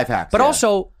think of they're it. life hacks, But yeah.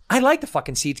 also, I like the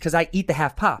fucking seeds because I eat the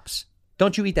half pops.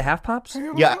 Don't you eat the half pops?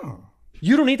 Yeah.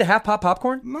 You don't eat the half pop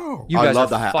popcorn? No. You I guys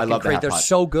love are I fucking love the great. half They're pops.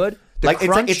 so good.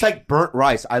 It's like burnt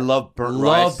rice. I love burnt rice.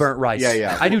 Love burnt rice.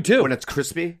 Yeah. I do too. When it's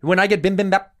crispy. When I get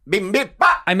bibimbap,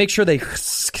 I make sure they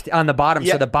on the bottom,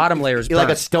 so the bottom layer is burnt. Like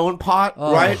a stone pot,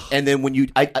 right? And then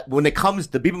when it comes,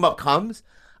 the bibimbap comes,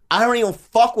 I don't even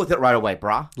fuck with it right away,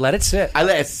 brah. Let it sit. I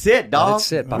let it sit, dog. Let it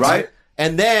sit, right?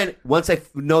 And then once I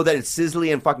know that it's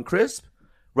sizzly and fucking crisp,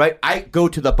 right? I go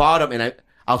to the bottom and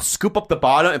I'll scoop up the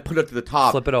bottom and put it to the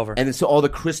top. Flip it over. And then so all the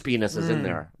crispiness is in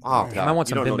there. Oh, God. I want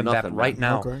some bibimbap right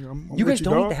now. Okay, I'm You guys with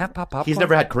don't dog. eat the half pop popcorn? He's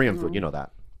never had Korean food. You know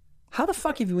that. How the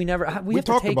fuck have we never... We have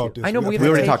talked to take about you. this. I know, We but we have have We to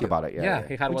already take talked you. about it. Yeah,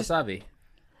 he had wasabi.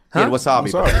 Yeah, wasabi.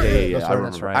 Wasabi. Yeah. I remember.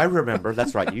 That's right. I remember.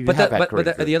 That's right. You But, have had Korean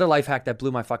but food. the other life hack that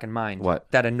blew my fucking mind,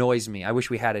 What? that annoys me, I wish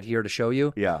we had it here to show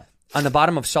you. Yeah. On the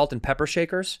bottom of salt and pepper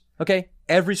shakers, okay?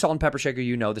 Every salt and pepper shaker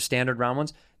you know, the standard round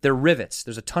ones, they're rivets.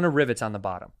 There's a ton of rivets on the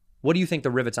bottom. What do you think the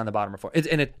rivets on the bottom are for?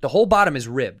 The whole bottom is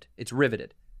ribbed. It's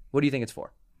riveted. What do you think it's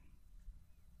for?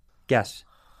 Guess.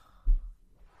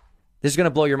 This is going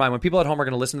to blow your mind. When people at home are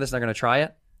going to listen to this, they're going to try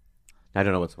it. I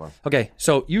don't know what's for. Okay,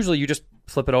 so usually you just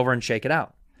flip it over and shake it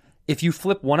out. If you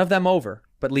flip one of them over,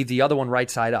 but leave the other one right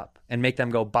side up and make them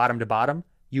go bottom to bottom,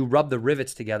 you rub the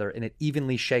rivets together and it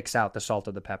evenly shakes out the salt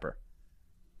or the pepper.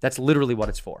 That's literally what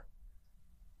it's for.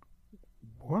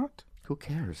 What? Who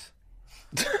cares?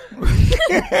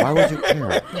 Why would you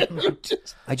care?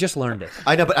 I just learned it.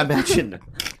 I know, but imagine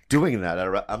doing that.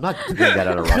 I'm not doing that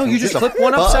at a restaurant. No, you just flip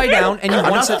one upside down and you I'm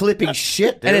once not flipping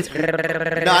shit, dude. and it's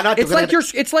no, I'm not it's doing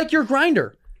like your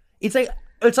grinder. It's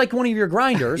like one of your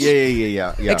grinders.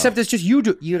 Yeah. Except it's just you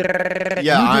do I it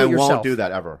yourself. won't do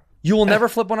that ever. You will never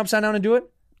flip one upside down and do it?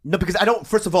 No, because I don't.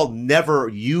 First of all, never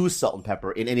use salt and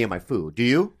pepper in any of my food. Do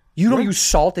you? You don't use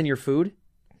salt in your food?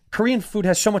 Korean food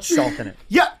has so much salt in it.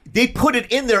 Yeah, they put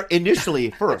it in there initially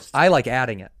first. I like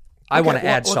adding it. I want to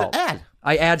add well, salt. then add.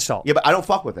 I add salt. Yeah, but I don't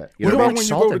fuck with it. You What know what I about mean? when you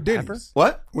Salt go to and pepper? Denny's?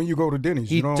 What? When you go to Denny's,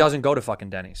 He you don't... doesn't go to fucking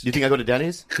Denny's. Do you think I go to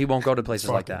Denny's? He won't go to places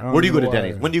like that. I Where do you go to don't know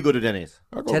Denny's? why. When do you go to Denny's?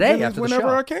 I go Today, to Denny's after the whenever show.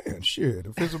 I can. Shit,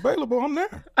 if it's available, I'm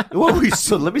there.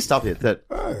 So let me stop it.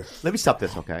 Let me stop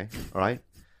this, okay? All right.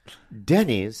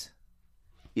 Denny's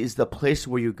is the place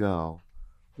where you go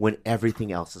when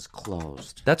everything else is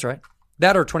closed. That's right.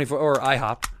 That or 24 or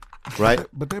IHOP. Right?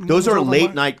 But that those moves are over late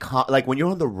my- night, like when you're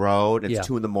on the road, it's Yeah.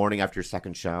 2 a.m. after your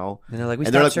second show. And they're like, we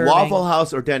and they're like stopped serving. Waffle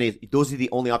House or Denny's. Those are the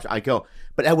only options I go.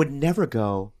 But I would never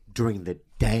go during the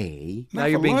day. Now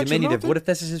Not you're for being lunch or diminutive. nothing? What if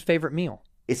this is his favorite meal?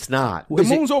 It's not. The Is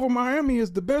it- Moons Over Miami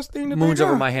is the best thing that Moons they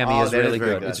over got. Miami Oh, is that is really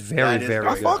very good. good. It's very, That is very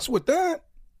I good. fucks with that.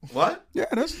 What? Yeah,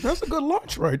 that's a good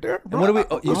lunch right there, bro. what do we-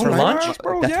 Oh, for my lunch? gosh,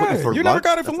 bro, That's what- yeah. for You never lunch?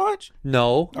 got it for lunch?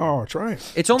 No. Oh, try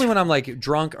it. It's only when I'm like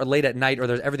drunk or late at night or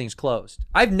everything's closed.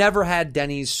 I've never had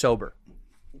Denny's sober.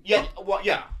 Yeah. Well,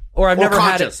 yeah. Or I've never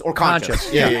had conscious, it or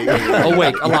conscious. Yeah. Yeah.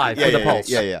 Awake, alive, Yeah, with a yeah, pulse.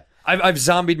 yeah. I've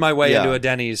zombied my way Yeah. into a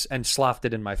Denny's and sloughed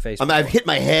it in my face. I mean, I've hit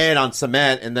my head on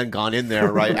cement and then gone in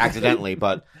there, right, accidentally.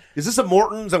 But is this a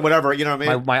Morton's or whatever? You know what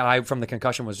I mean? my eye from the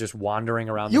concussion was just wandering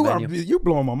around You the are menu. you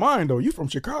blowing my mind though. You from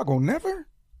Chicago? Never?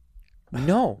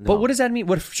 No, but what does that mean?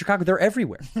 What Chicago? They're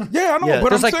everywhere. Yeah, I know. Yeah. But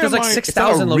There's I'm like saying there's like It's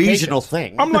not 6,000 a locations. regional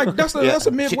thing. I'm like that's a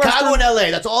Midwestern. Chicago and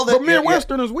LA. That's all that. But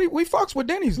Midwesterners, we fucks with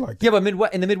Denny's like that. Yeah,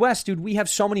 but in the Midwest, dude, we have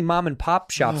so many mom and pop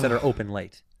shops that are open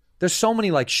late. There's so many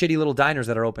like shitty little diners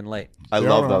that are open late. I Yeah,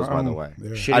 love those, by the way. yeah.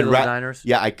 Shitty I'd little diners.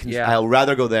 Yeah, Yeah. I'll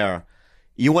rather go there.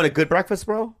 You want a good breakfast,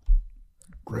 bro?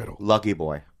 Gretel. Lucky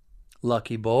Boy,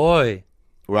 Lucky boy.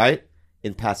 right?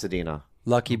 In Pasadena.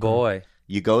 Lucky boy.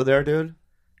 You go there, dude.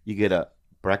 You get a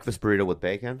breakfast burrito with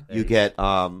bacon. You get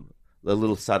a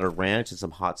little side of ranch and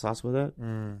some hot sauce with it.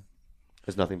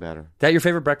 There's nothing better. That your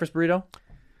favorite breakfast burrito?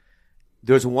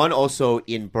 There's one also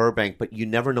in Burbank, but you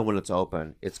never know when it's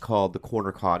open. It's called the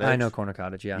Corner Cottage. I know Corner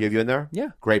Cottage, yeah. You have you in there? Yeah.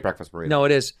 Great breakfast burrito. No,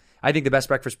 it is. I think the best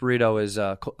breakfast burrito is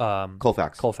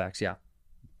Colfax. Colfax, yeah.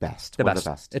 Best. The One best. of the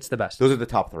best. It's the best. Those are the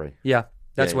top 3. Yeah,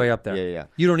 that's Yeah, way yeah, up there. yeah.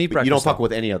 You don't eat But breakfast. you don't fuck though.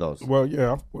 with any of those. Well,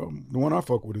 yeah. Well, the one I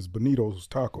fuck with is Benito's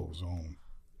Tacos on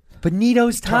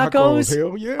Benito's Tacos?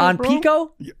 Hell yeah, On bro.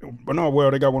 Pico? Yeah, but no,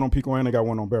 well, they got one on Pico and they got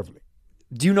one on Beverly.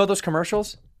 Do you know those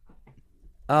commercials?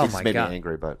 Oh It just my made god. me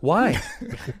angry, but Why?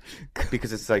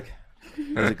 because it's like,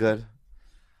 is it good?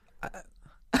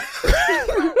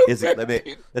 Is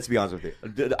it? Let's be honest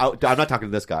with you. I'm not talking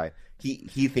to this guy.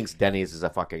 He thinks Denny's is a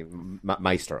fucking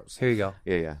maestros. Here you go.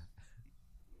 Yeah.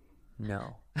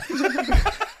 No.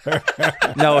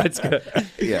 No, it's good.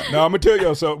 Yeah. Now I'm gonna tell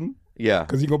y'all something Yeah.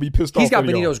 because he's gonna be pissed off. He's got at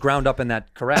y'all. Benito's ground up in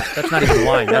that carafe. That's not even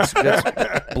wine. That's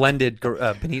blended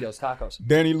Benito's tacos.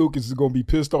 Danny Lucas is gonna be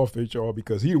pissed off at y'all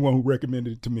because he the one who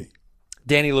recommended it to me.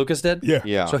 Danny Lucas did? Yeah.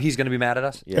 Yeah. So he's going to be mad at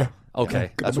us? Yeah.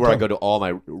 Okay. That's where I go to all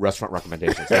my restaurant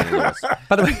recommendations. Danny Lewis.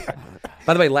 By the way,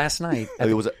 By the way, last night at,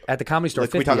 It was at the Comedy Store,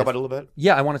 Can we talk 50th, about it a little bit?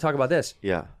 Yeah, I want to talk about this.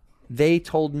 Yeah. They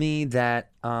told me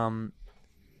that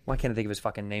why can't I think of his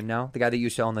fucking name now? The guy that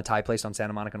used to own the Thai place on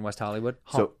Santa Monica in West Hollywood.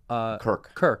 So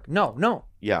Kirk. Kirk. No.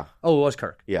 Yeah. Oh, it was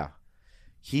Kirk. Yeah.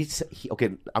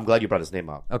 Okay, I'm glad you brought his name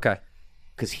up. Okay.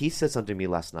 Because he said something to me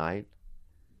last night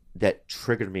that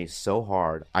triggered me so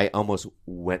hard, I almost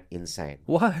went insane.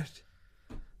 What?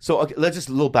 So let's just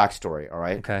a little backstory, all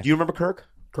right? Okay. Do you remember Kirk?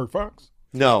 Kirk Fox?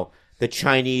 No. The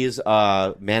Chinese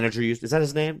manager is that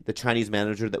his name? The Chinese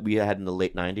manager that we had in the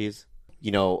late 90s?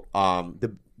 You know,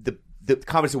 the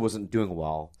comedy scene wasn't doing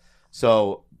well.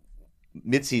 So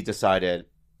Mitzi decided,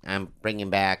 I'm bringing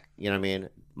back, you know what I mean,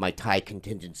 my Thai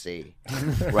contingency,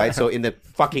 right? So in the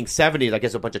fucking 70s, I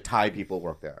guess a bunch of Thai people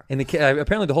worked there. And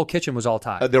apparently the whole kitchen was all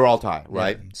Thai. They're all Thai,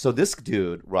 right? Yeah. So this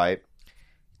dude, right,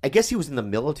 I guess he was in the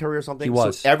military or something. He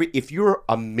was. So if you're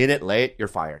a minute late, you're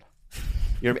fired.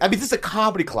 You know what I mean? This is a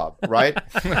comedy club, right?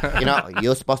 You know,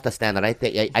 you're supposed to stand right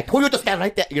there. I told you to stand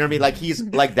right there. You know what I mean? Like he's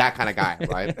like that kind of guy,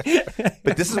 right?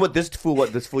 But this is what this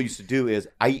fool used to do is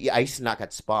I used to knock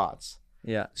at spots.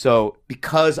 Yeah. So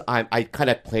because I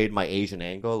kind of played my Asian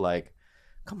angle, like,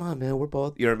 come on, man, we're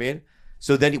both. You know what I mean?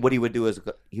 So then what he would do is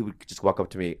he would just walk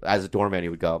up to me as a doorman. He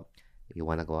would go, "You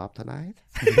want to go up tonight?"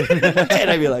 And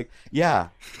I'd be like, "Yeah."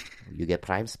 You get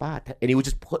prime spot, and he would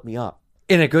just put me up.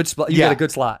 In a good spot. You get a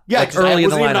good slot. Yeah, like early I in the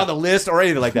wasn't even lineup. on the list or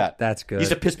anything like that. That's good. He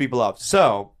used to piss people off.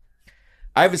 So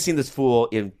I haven't seen this fool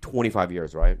in 25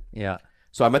 years, right? Yeah.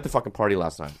 So I'm at the fucking party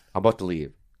last night. I'm about to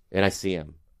leave, and I see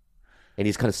him, and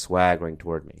he's kind of swaggering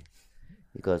toward me.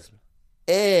 He goes,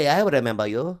 "Hey, I remember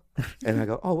you." And I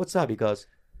go, "Oh, what's up?" He goes,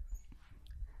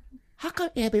 "How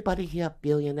come everybody here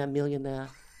billionaire, millionaire?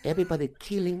 Everybody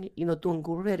killing, doing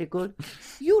good, very good.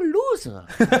 You loser."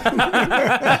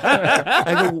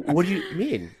 I go, "What do you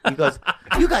mean?" He goes,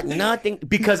 "You got nothing."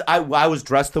 Because I was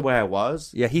dressed the way I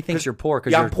was. Yeah, he thinks you're poor.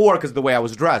 Yeah, I'm poor because of the way I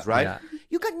was dressed, right? Yeah.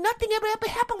 You got nothing ever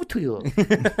happened to you.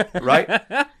 Right?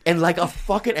 And like a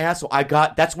fucking asshole,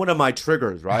 that's one of my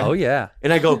triggers, right? Oh, yeah.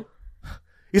 And I go,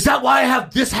 "Is that why I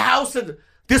have this house and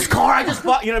this car I just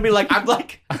bought?" You know what I mean? Like I'm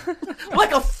like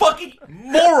a fucking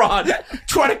moron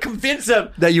trying to convince him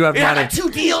that you have money. I got two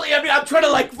deals. I mean, I'm trying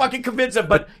to like fucking convince him,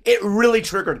 but it really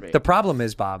triggered me. The problem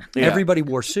is, Bob, everybody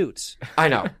wore suits. I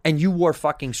know. And you wore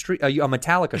fucking a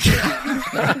Metallica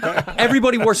shirt.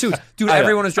 Everybody wore suits. Dude,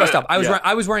 everyone was dressed up.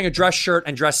 I was wearing a dress shirt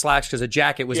and dress slacks because a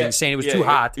jacket was insane. It was too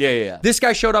hot. Yeah. This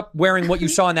guy showed up wearing what you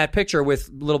saw in that picture with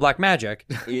Little Black Magic.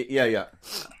 Yeah.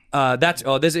 That's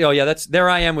there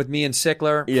I am with me and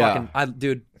Sickler. Yeah.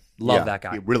 Love that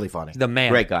guy. Really funny. The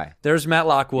man. Great guy. There's Matt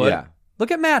Lockwood. Yeah.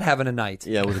 Look at Matt having a night.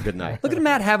 Yeah, it was a good night. Look at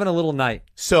Matt having a little night.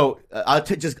 So I'll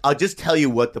just tell you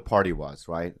what the party was,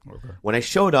 right? Okay. When I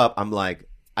showed up, I'm like,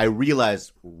 I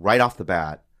realized right off the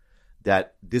bat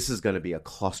that this is going to be a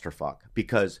clusterfuck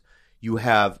because you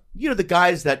have, the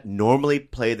guys that normally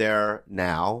play there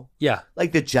now. Yeah.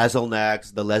 Like the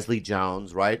Jeselniks, the Leslie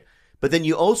Jones, right? But then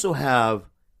you also have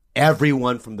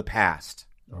everyone from the past.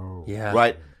 Oh. Yeah.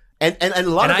 Right? And a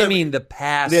lot of them, I mean the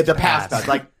past. Yeah, the past.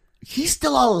 Like, he's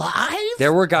still alive?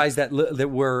 There were guys that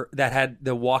had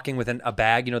the walking with a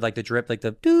bag, like the drip, like the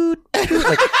dude,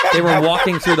 like they were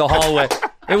walking through the hallway.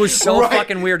 It was so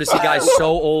fucking weird to see guys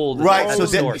so old. Right.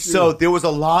 So there was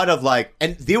a lot of like,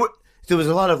 and there was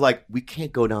a lot of like, we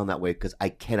can't go down that way because I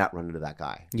cannot run into that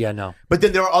guy. Yeah, no. But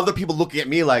then there are other people looking at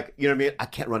me like, you know what I mean? I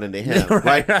can't run into him,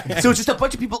 right? So it's just a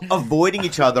bunch of people avoiding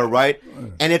each other, right?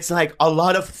 And it's like a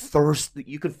lot of thirst.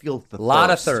 You could feel the thirst. A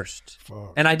lot of thirst.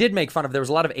 Fuck. And I did make fun of, there was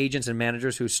a lot of agents and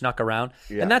managers who snuck around.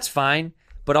 Yeah. And that's fine.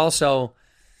 But also,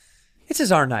 this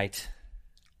is our night.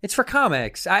 It's for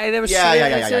comics. This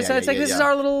is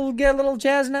our little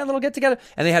jazz night, little get together.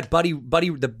 And they had Buddy,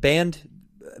 the band,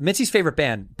 Mitzi's favorite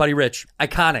band, Buddy Rich,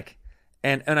 iconic.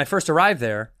 And when I first arrived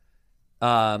there,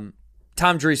 Tom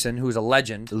Dreesen, who's a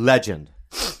legend.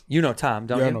 You know Tom,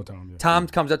 don't you? Yeah, I know Tom. Yeah. Tom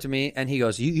comes up to me and he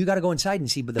goes, "You got to go inside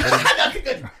and see the Buddy."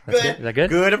 Good. Is that good?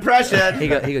 Good impression. He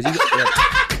goes,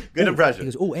 good impression. He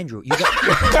goes, "Oh, Andrew, you got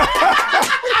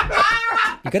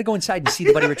to go inside and see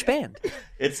the Buddy Rich band."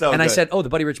 It's so. And good. I said, "Oh, the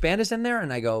Buddy Rich band is in there."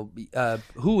 And I go,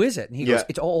 "Who is it?" And he goes,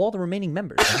 "It's all the remaining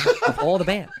members of all the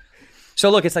band." So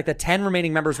look, it's like the 10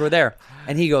 remaining members were there,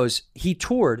 and he goes, he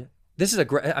toured. This is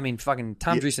fucking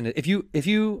Tom Dreesen. If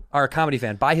you are a comedy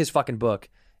fan, buy his fucking book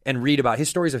and read about his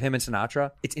stories of him and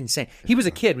Sinatra. It's insane. He was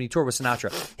a kid when he toured with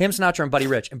Sinatra. Him, Sinatra, and Buddy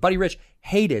Rich. And Buddy Rich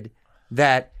hated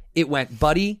that it went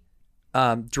Buddy,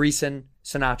 Dreesen,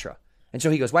 Sinatra. And so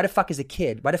he goes, why the fuck does the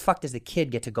kid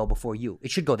get to go before you?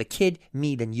 It should go the kid,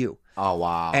 me, then you. Oh,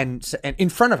 wow. And in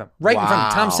front of him, right in front of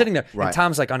him. Tom's sitting there. Right. And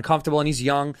Tom's like uncomfortable and he's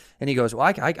young. And he goes,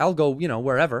 well, I'll go,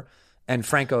 wherever. And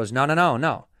Frank goes,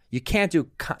 no. You can't do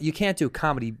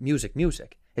comedy,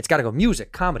 music. It's got to go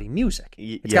music, comedy, music.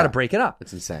 It's got to break it up.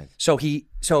 It's insane.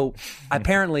 So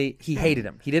apparently he hated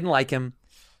him. He didn't like him,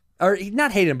 or he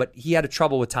not hated him, but he had a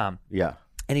trouble with Tom. Yeah.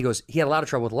 And he goes, he had a lot of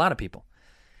trouble with a lot of people.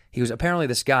 He goes, apparently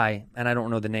this guy, and I don't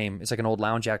know the name, it's like an old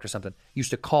lounge act or something,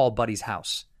 used to call Buddy's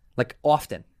house, like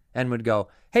often, and would go,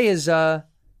 hey, is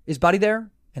Buddy there?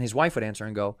 And his wife would answer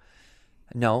and go,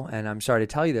 no, and I'm sorry to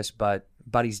tell you this, but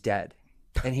Buddy's dead.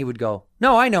 And he would go,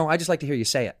 no, I know, I just like to hear you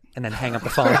say it. And then hang up the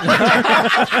phone.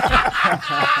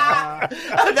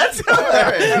 That's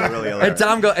hilarious. Really hilarious.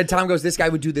 And Tom goes, this guy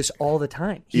would do this all the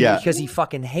time. Because he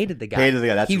fucking hated the guy.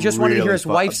 That's he just wanted to hear his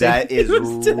wife say that is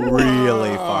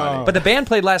really funny. But the band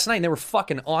played last night and they were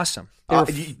fucking awesome.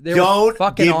 They don't were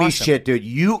fucking give me awesome. shit, dude.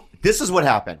 This is what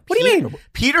happened. What do you mean?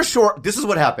 Peter Shore, this is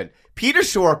what happened. Peter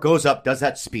Shore goes up, does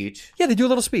that speech. Yeah, they do a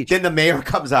little speech. Then the mayor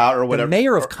comes out or whatever. The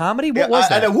mayor of comedy? What was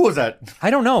that? I know, who was that?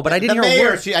 I don't know, but I didn't hear a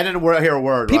word. I didn't hear a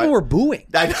word. People right? were booing.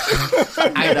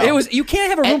 I know. You can't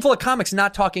have a room full of comics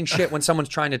not talking shit when someone's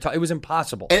trying to talk. It was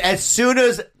impossible. And as soon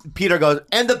as Peter goes,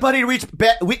 and the Buddy reached,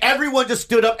 everyone just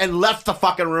stood up and left the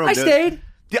fucking room. I stayed.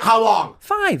 How long?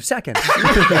 5 seconds.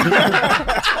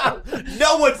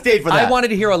 No one stayed for that. I wanted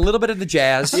to hear a little bit of the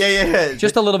jazz. Yeah.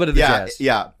 Just a little bit of the jazz.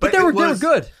 Yeah. But they were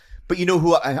good. But you know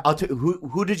who? I'll tell you,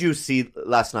 who did you see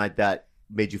last night that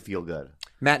made you feel good?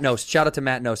 Matt Nost. Shout out to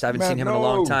Matt Nost. I haven't seen him in a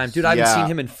long Nost. time. Dude, I haven't seen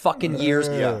him in fucking years.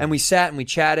 Yeah. And we sat and we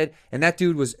chatted, and that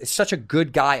dude was such a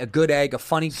good guy, a good egg, a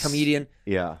funny comedian.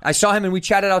 Yeah. I saw him and we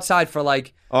chatted outside for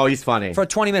Oh, he's funny. for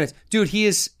 20 minutes. Dude, he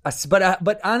is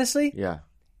but honestly, Yeah.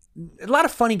 a lot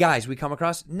of funny guys we come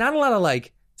across, not a lot of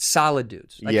like solid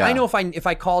dudes. Like Yeah. I know if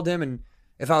I called him and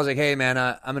if I was like, hey man,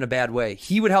 I'm in a bad way,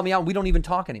 he would help me out and we don't even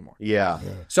talk anymore. Yeah.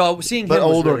 So seeing him But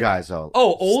was older really- guys, though.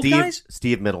 Oh, old guys?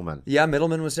 Steve Middleman. Yeah,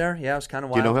 Middleman was there. Yeah, it was kind of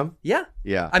Do wild. you know him? Yeah.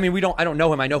 Yeah. I mean, I don't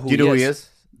know him. I know who Do you know who he is. is?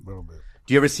 A little bit.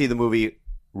 Do you ever see the movie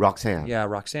Roxanne? Yeah,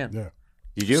 Roxanne. Yeah.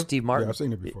 Did you? Steve Martin. Yeah, I've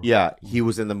seen it before. Yeah, he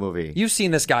was in the movie. You've seen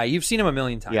this guy. You've seen him a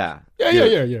million times. Yeah.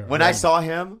 Yeah. When I saw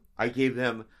him, I gave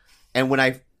him, and when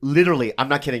I literally, I'm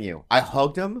not kidding you, I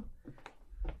hugged him,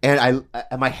 and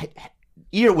my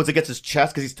ear was against his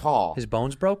chest because he's tall. His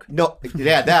bones broke? No,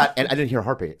 yeah, that, and I didn't hear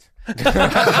heartbeat.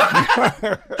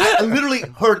 I literally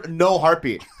heard no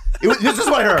heartbeat. This is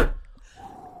what I heard.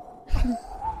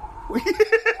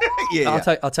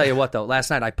 I'll tell you what though. Last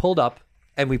night I pulled up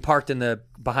and we parked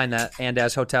behind that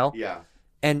Andaz Hotel. Yeah.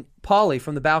 And Paulie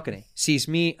from the balcony sees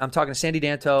me. I'm talking to Sandy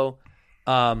Danto,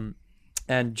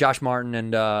 and Josh Martin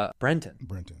and Brenton.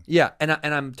 Yeah, and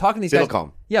I'm talking to these guys.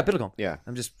 Biddlecombe. Yeah, Biddlecombe. Yeah.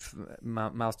 I'm just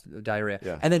mouth diarrhea.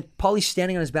 Yeah. And then Paulie's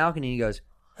standing on his balcony and he goes,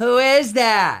 "Who is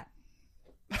that?"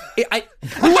 Who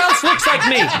else looks like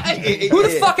me? Who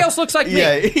the fuck else looks like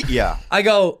me? Yeah. I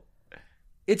go,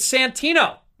 "It's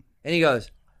Santino," and he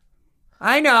goes,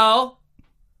 "I know."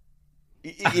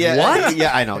 Yeah. What?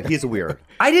 Yeah, I know. He's weird.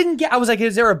 I was like,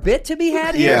 is there a bit to be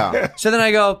had here? Yeah. So then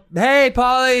I go, hey,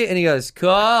 Paulie. And he goes,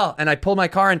 cool. And I pulled my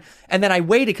car in. And then I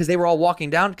waited because they were all walking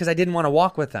down because I didn't want to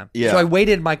walk with them. Yeah. So I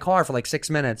waited in my car for like 6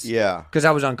 minutes. Yeah. Because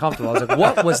I was uncomfortable. I was like,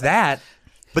 what was that?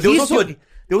 But there was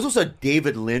also a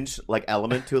David Lynch like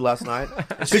element to it last night.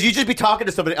 Because you just be talking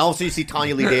to somebody else and you see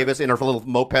Tanya Lee Davis in her little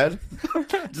moped.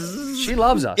 She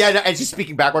loves us. Yeah, and she's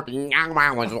speaking backward.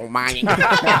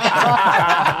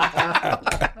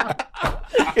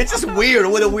 It's just weird.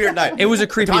 What a weird night. It was a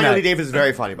creepy Tanya night. Lee Davis is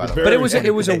very funny, by the way. But it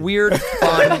was a weird,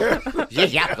 fun.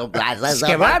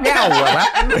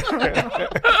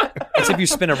 It's if you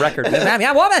spin a record. Yeah.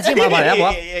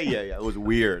 It was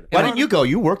weird. Why didn't you go?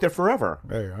 You worked there forever.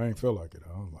 Hey, I ain't feel like it.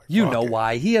 I was like, You fuck know it.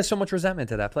 why. He has so much resentment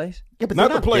to that place. Yeah, but Not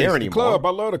they're the place, there the anymore. club. I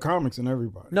love the comics and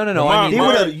everybody. No. But I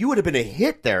mean, You would have been a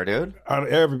hit there, dude.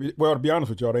 well, to be honest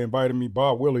with y'all, they invited me.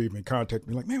 Bob Willie even contacted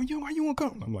me like, man, why you won't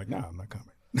come? I'm like, nah, I'm not coming.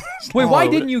 wait, why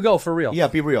didn't you go for real? Yeah,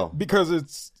 be real. Because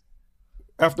it's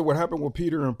after what happened with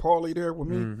Peter and Paulie there with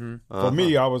me. Mm-hmm. For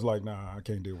me, I was like, nah, I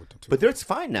can't deal with the two. But it's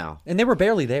fine now. And they were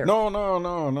barely there. No.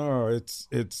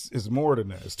 It's more than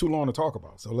that. It's too long to talk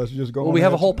about. So let's just go. Well, on we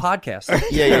have a ahead. whole podcast.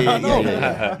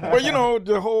 Yeah. Well, you know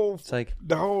the whole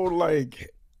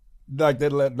like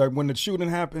that when the shooting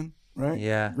happened, right?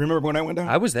 Yeah. Remember when that went down?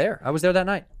 I was there. I was there that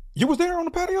night. You was there on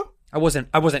the patio? I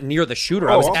wasn't near the shooter.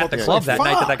 Oh, I was I'm at about the to club say, that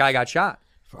night that fuck. guy got shot.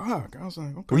 Fuck. I was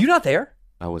like, okay. Were you not there?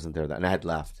 I wasn't there and I had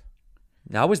left.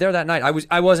 No, I was there that night.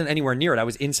 I wasn't anywhere near it. I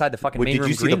was inside the fucking main Did room.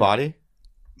 you see green the room. body?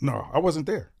 No, I wasn't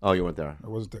there. Oh, you weren't there. I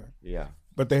wasn't there. Yeah.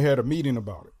 But they had a meeting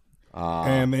about it.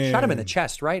 And then Shot him in the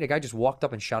chest, right? A guy just walked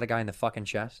up and shot a guy in the fucking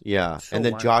chest. Yeah. So and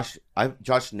then wild.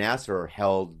 Josh Nasser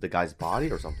held the guy's body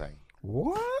or something.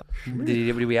 What?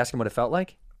 Did we ask him what it felt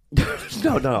like?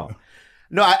 No.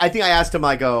 No, I think I asked him.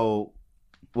 I go,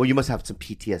 well, you must have some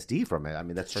PTSD from it. I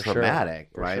mean, that's For sure. traumatic,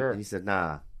 For right? sure. And he said,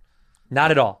 nah. Not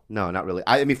at all. No, not really.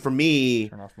 I mean, for me,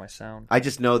 Turn off my sound. I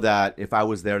just know that if I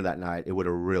was there that night, it would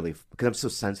have really, because I'm so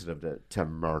sensitive to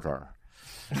murder.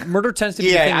 Murder tends to be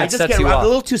the thing I that just sets get you I'm up. a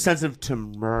little too sensitive to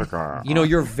murder. You know,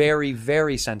 you're very,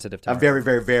 very sensitive to I'm murder. very,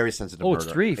 very, very sensitive. Oh, to it's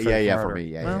murder. 3 for yeah, murder. for me.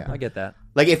 Yeah, Well, yeah. I get that.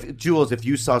 Like if Jules, if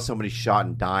you saw somebody shot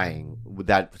and dying, would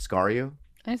that scar you?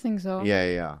 I think so.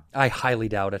 Yeah. I highly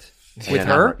doubt it. Yeah, With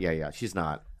not her? Yeah. She's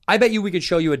not. I bet you we could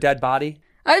show you a dead body.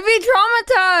 I'd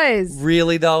be traumatized.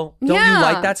 Really, though? Don't Yeah. you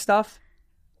like that stuff?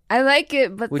 I like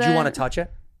it, but Would then... you want to touch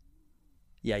it?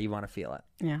 Yeah, you want to feel it.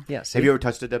 Yeah. Yeah. See? Have you ever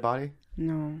touched a dead body?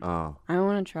 No. Oh. I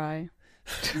want to try.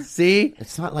 See?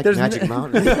 It's not like There's Magic n-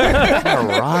 Mountain. It's not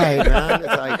a ride, man.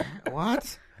 It's like,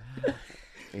 what?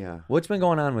 Yeah. What's been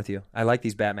going on with you? I like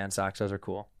these Batman socks. Those are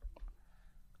cool.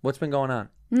 What's been going on?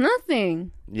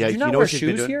 Nothing. Yeah, Did you not know wear what she's been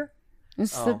shoes doing? here? And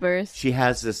slippers. She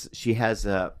has this. She has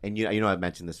a, and you know I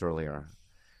mentioned this earlier.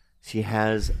 She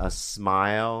has a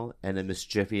smile and a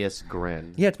mischievous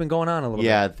grin. Yeah, it's been going on a little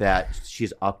Yeah, bit. that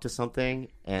she's up to something,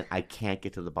 and I can't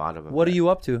get to the bottom of it. What are you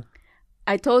up to?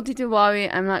 I told Tito Bobby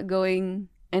I'm not going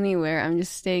anywhere. I'm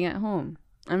just staying at home.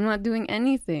 I'm not doing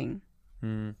anything.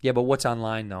 Yeah, but what's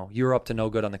online, though? You're up to no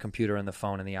good on the computer and the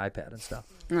phone and the iPad and stuff.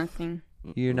 Nothing.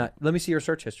 You're not. Let me see your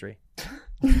search history.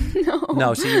 No.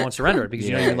 No, see, you won't surrender it because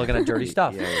you know you're looking at dirty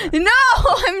stuff. No, I'm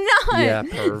not. Yeah,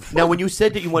 perv. Now, when you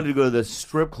said that you wanted to go to the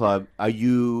strip club, are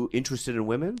you interested in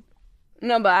women?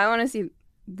 No, but I want to see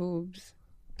boobs.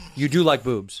 You do like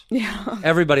boobs. Yeah.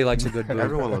 Everybody likes a good boob.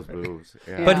 Everyone loves boobs.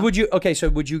 Yeah. But would you? Okay, so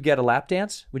would you get a lap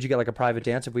dance? Would you get like a private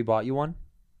dance if we bought you one?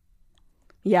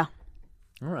 Yeah.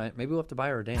 All right, maybe we'll have to buy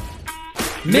her a dance.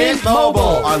 Mint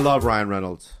Mobile. I love Ryan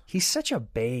Reynolds. He's such a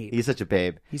babe. He's such a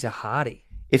babe. He's a hottie.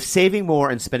 If saving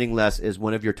more and spending less is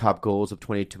one of your top goals of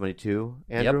 2022,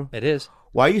 Andrew, Yep, it is.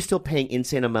 why are you still paying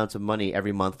insane amounts of money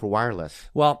every month for wireless?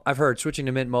 Well, I've heard switching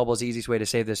to Mint Mobile is the easiest way to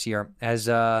save this year. As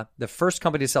the first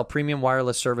company to sell premium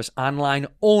wireless service online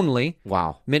only,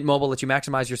 Wow. Mint Mobile lets you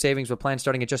maximize your savings with plans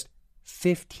starting at just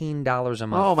 $15 a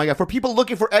month. Oh my God. For people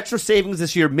looking for extra savings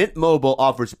this year, Mint Mobile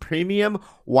offers premium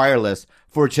wireless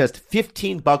for just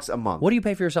 $15 a month. What do you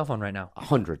pay for your cell phone right now?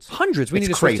 Hundreds. Hundreds. We It's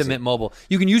need to switch crazy. to Mint Mobile.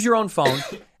 You can use your own phone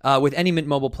with any Mint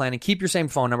Mobile plan and keep your same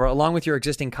phone number along with your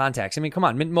existing contacts. I mean, come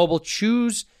on, Mint Mobile,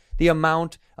 choose the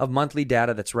amount of monthly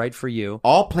data that's right for you.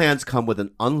 All plans come with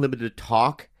an unlimited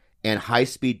talk and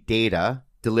high-speed data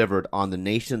delivered on the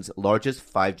nation's largest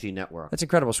 5G network. That's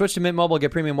incredible. Switch to Mint Mobile,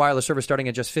 get premium wireless service starting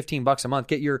at just $15 a month.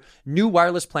 Get your new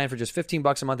wireless plan for just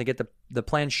 $15 a month and get the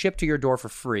plan shipped to your door for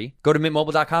free. Go to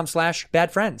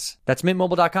mintmobile.com/badfriends. That's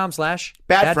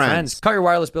mintmobile.com/badfriends. Cut your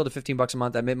wireless bill to $15 a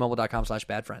month at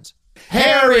mintmobile.com/badfriends.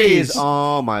 Harry's!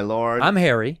 Oh, my Lord. I'm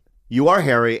Harry. You are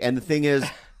Harry, and the thing is,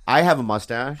 I have a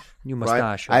mustache. You right?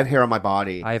 mustache. I have hair on my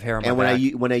body. I have hair on my and back.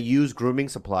 when I use grooming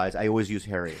supplies, I always use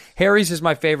Harry's. Harry's is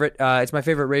my favorite. It's my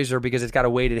favorite razor because it's got a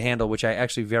weighted handle, which I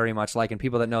actually very much like. And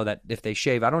people that know that if they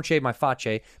shave, I don't shave my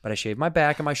face, but I shave my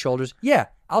back and my shoulders. Yeah,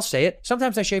 I'll say it.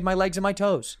 Sometimes I shave my legs and my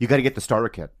toes. You got to get the starter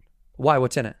kit. Why?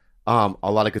 What's in it? A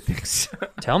lot of good things.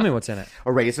 Tell me what's in it.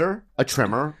 A razor, a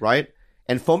trimmer, right,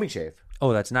 and foaming shave.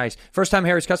 Oh, that's nice. First-time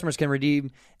Harry's customers can redeem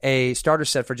a starter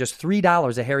set for just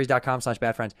 $3 at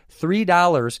harrys.com/badfriends.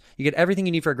 $3. You get everything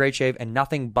you need for a great shave and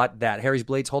nothing but that. Harry's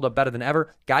blades hold up better than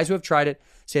ever. Guys who have tried it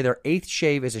say their 8th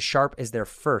shave is as sharp as their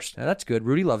first. Now, that's good.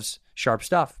 Rudy loves sharp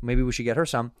stuff. Maybe we should get her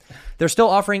some. They're still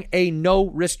offering a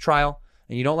no-risk trial,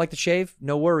 and you don't like the shave?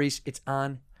 No worries. It's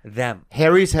on them.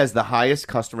 Harry's has the highest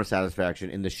customer satisfaction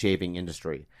in the shaving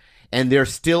industry, and they're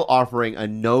still offering a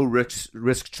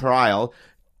no-risk trial.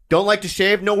 Don't like to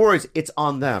shave? No worries. It's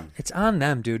on them. It's on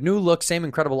them, dude. New look, same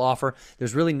incredible offer.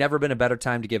 There's really never been a better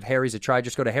time to give Harry's a try.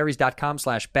 Just go to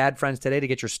harrys.com/badfriends today to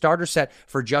get your starter set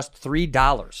for just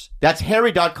 $3. That's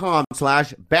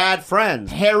harry.com/badfriends.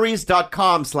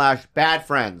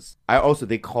 harrys.com/badfriends.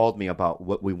 They called me about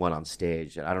what we want on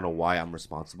stage, and I don't know why I'm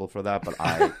responsible for that, but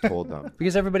I told them.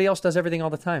 Because everybody else does everything all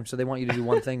the time, so they want you to do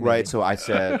one thing. Right, so I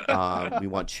said, we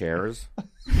want chairs.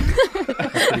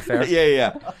 That's pretty fair.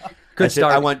 Yeah. Good I said,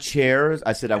 start. I want chairs.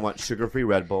 I said, I want sugar-free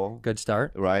Red Bull. Good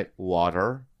start. Right,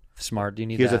 water. Smart. Do you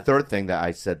need Here's that? a third thing that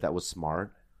I said that was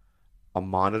smart. A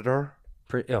monitor.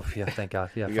 Oh, yeah, thank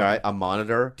God. Yeah, Right, a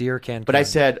monitor. Dear can. But I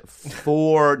said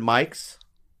 4 mics.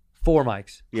 4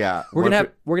 mics. Yeah. We're gonna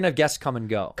have guests come and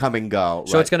go. Come and go.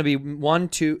 So right. it's gonna be 1,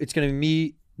 2. It's gonna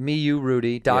be me, you,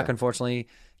 Rudy. Doc, Yeah. unfortunately,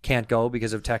 can't go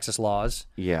because of Texas laws.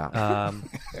 Yeah.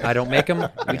 I don't make them.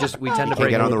 We tend to You can't bring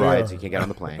get on the them. rides. You can't get on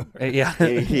the plane. Yeah.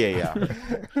 Yeah.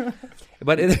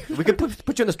 But we could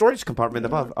put you in the storage compartment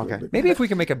above. Okay. maybe if we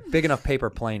can make a big enough paper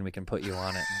plane, we can put you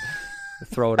on it and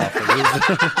throw it off the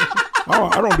roof.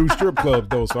 I don't do strip clubs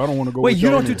though, so I don't want to go. Wait, with you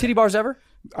y'all don't do anyway. titty bars ever?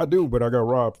 I do, but I got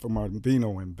robbed for my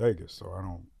vino in Vegas, so I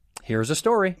don't. Here's a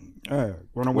story. Yeah,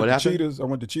 when I What went to happened? Cheetahs, I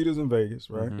went to Cheetahs in Vegas,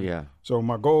 right? Yeah. So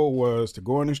my goal was to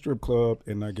go in the strip club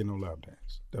and not get no lap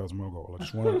dance. That was my goal. I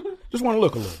just want to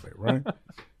look a little bit, right?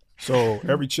 So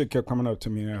every chick kept coming up to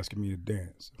me and asking me to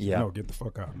dance. I said, no, get the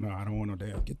fuck out. No, I don't want no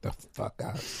dance. Get the fuck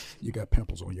out. You got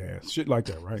pimples on your ass. Shit like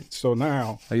that, right? So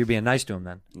now. Oh, you're being nice to him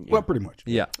then. Well, pretty much.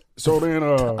 Yeah. So then.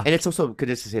 And it's also, could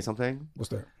I just say something? What's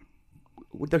that?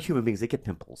 They're human beings. They get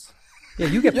pimples. Yeah,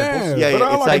 you get pimples. Yeah, but I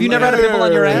it's like- Have you never had a pimple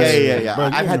on your ass? Yeah.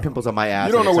 But, I've you had know. pimples on my ass.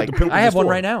 You don't and know it's what like, the pimple I have is one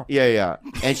for. right now. Yeah.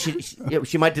 And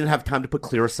she might didn't have time to put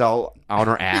Clearasil on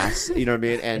her ass. You know what I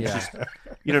mean? And she's,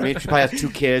 you know what I mean? She probably has 2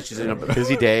 kids. She's in a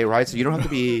busy day, right? So you don't have to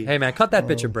be. Hey man, cut that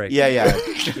bitch a break. Yeah.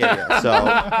 So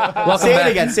Welcome say back.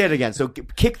 it again. Say it again. So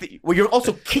kick the. Well, you're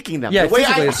also kicking them. Yeah, The way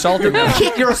physically assaulting them.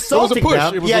 You're assaulting push.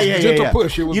 them. It was Yeah. a gentle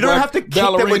push. It was You don't like have to kick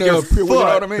them with ballerina your up here, you know what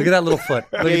I foot. mean? Look at that little foot.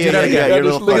 Look at Yeah, do that yeah, again. your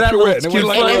little Look at that foot. little And it cute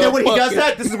went foot. like And then when he Fuck does it.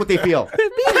 that, this is what they feel.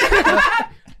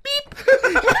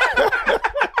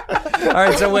 All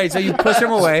right, so wait, so you push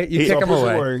him away, you So kick I him push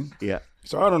away. Yeah.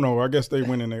 So I don't know. I guess they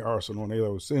went in their arsenal and they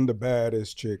like, send the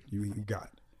baddest chick you got.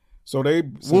 So they.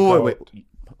 Wait.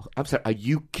 I'm sorry. Are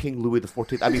you King Louis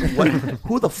XIV? I mean, what?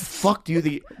 Who the fuck do you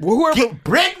think? Well, whoever.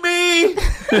 Bring me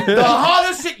the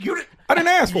hottest shit. I didn't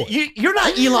ask for it. You're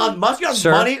not Elon Musk. You have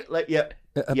Sir? money. Like, yeah.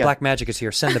 Black Magic is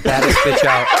here. Send the baddest bitch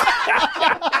out.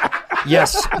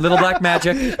 Yes, little Black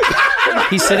Magic.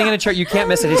 He's sitting in a chair. You can't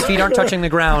miss it. His feet aren't touching the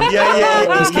ground.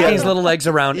 Yeah. He's kicking his little legs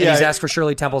around, and Yeah. he's asked for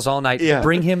Shirley Temples all night. Yeah.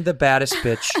 Bring him the baddest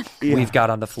bitch we've got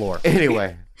on the floor.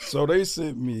 Anyway. So they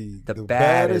sent me The the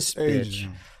baddest baddest bitch.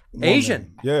 Asian. Woman.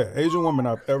 Asian? Yeah, Asian woman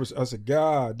I've ever seen. I said,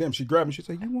 God damn. She grabbed me. She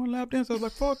said, you want to lap dance? I was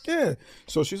like, fuck yeah.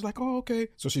 So she's like, oh, okay.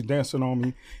 So she's dancing on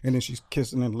me, and then she's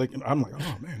kissing and licking. I'm like,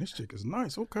 oh, man, this chick is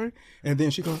nice. Okay. And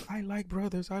then she goes, I like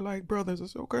brothers. I said,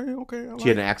 okay. I like She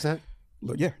had an accent?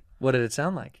 Look, yeah. What did it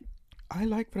sound like? I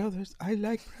like brothers.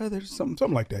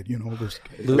 Something like that, you know. It was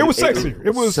sexier.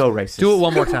 It was so racist. Do it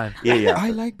one more time. Yeah.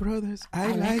 I like brothers. I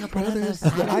like brothers.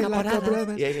 I like a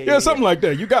brother. Yeah, Yeah, something like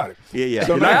that. You got it. Yeah.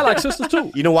 So I now, like sisters too.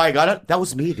 You know why I got it? That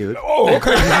was me, dude. oh,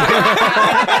 okay.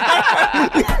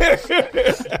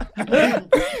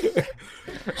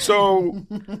 So,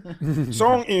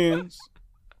 song ends.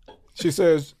 She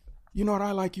says, "You know what?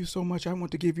 I like you so much. I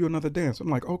want to give you another dance." I'm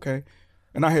like, "Okay."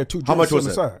 And I had 2 drinks How much was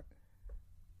on it? the side.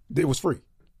 It was free.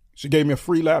 She gave me a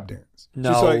free lap dance.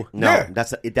 No. She's like, No, yeah.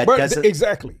 that But doesn't.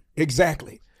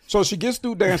 exactly. So she gets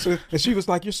through dancing, and she was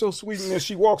like, "You're so sweet," and then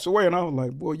she walks away, and I was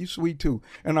like, "Boy, you sweet too."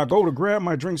 And I go to grab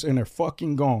my drinks, and they're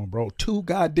fucking gone, bro. 2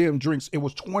 goddamn drinks. It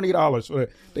was $20 for that.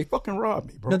 They fucking robbed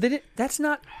me, bro. No, they did. That's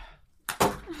not.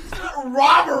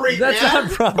 Robbery, That's man.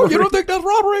 not robbery. You don't think that's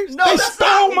robbery? No, they that's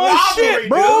stole not my robbery, shit,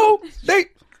 bro. They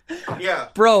Yeah.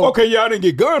 Bro, okay, yeah, I didn't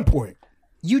get gunpoint.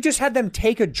 you just had them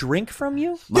take a drink from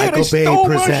you? Yeah, they stole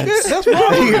my shit. That's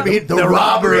robbery. The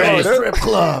robbery at a strip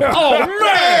club. Oh,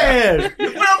 Man,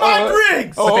 where are my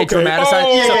drinks? Oh, They okay. dramatize.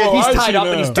 Oh, So he's I tied see up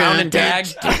and he's now. down and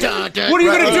gagged. What are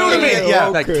you going to do to me? Yeah.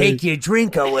 Like, Okay. take your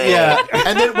drink away. Yeah,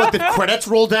 and then what? The credits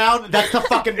roll down. That's the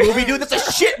fucking movie, dude. That's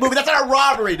a shit movie. That's not a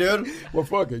robbery, dude. Well,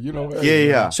 fuck it, you know.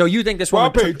 Yeah. So you think this Well, I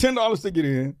woman paid $10 to get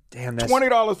in. Damn, that's...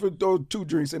 $20 for those 2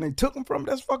 drinks, and they took them from.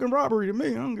 That's fucking robbery to me.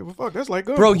 I don't give a fuck. That's like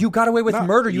gunpoint. Bro, you got away with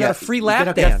murder. You had a free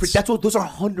lap dance. That's what. Those are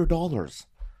 $100.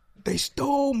 They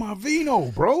stole my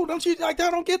vino, bro. Don't you like that?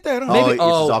 I don't get that. Huh? Maybe- He's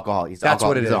oh, alcohol. He's that's alcohol.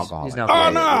 what it He's is. alcoholic. He's not- Oh, yeah,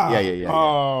 nah. Yeah.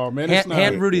 Oh, man. It's not.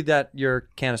 Hand Rudy your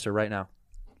canister right now.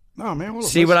 No, man. Hold on.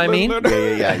 See what I mean? Yeah.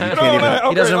 You can't even.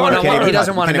 He doesn't want okay, He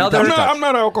doesn't want can't even another. touch I'm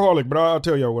not an alcoholic, but I'll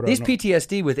tell you what These I know.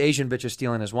 PTSD with Asian bitches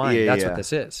stealing his wine. Yeah, That's yeah. what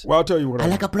this is. Well, I'll tell you what I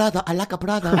know. a brother. I like a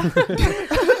brother.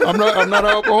 I'm not an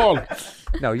alcoholic,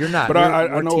 No, you're not. but You're- I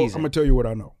we're know. I'm teasing. gonna tell you what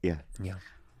I know. Yeah. Yeah.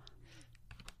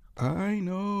 I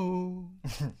know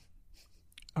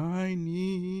I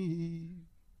need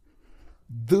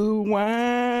the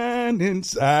wine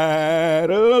inside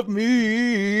of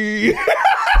me.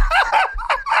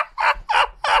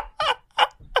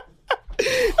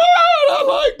 I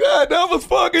like that. That was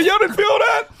fucking. Y'all didn't feel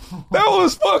that? That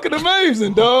was fucking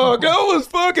amazing, dog. That was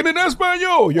fucking in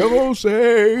Espanol. Yo no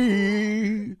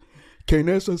sé que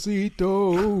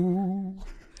necesito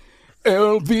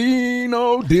el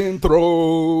vino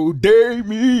dentro de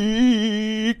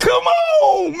mí. Come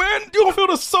on, man. You don't feel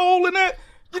the soul in that?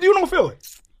 You don't feel it?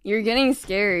 You're getting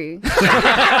scary.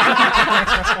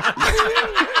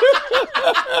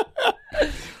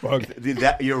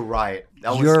 fuck. You're right.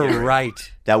 That was You're scary.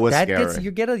 right. That was that scary. Gets,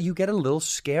 you get a little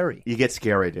scary. You get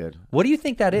scary, dude. What do you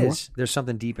think that is? There's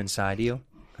something deep inside you.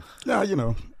 Yeah,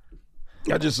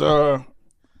 I just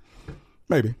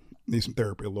maybe need some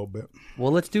therapy a little bit.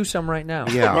 Well, let's do some right now.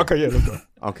 Yeah. Okay, yeah, let's go.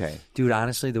 Okay. Dude,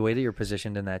 honestly, the way that you're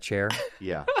positioned in that chair,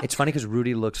 Yeah. it's funny because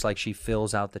Rudy looks like she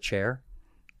fills out the chair.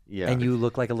 Yeah. And you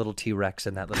look like a little T-Rex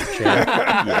in that little chair.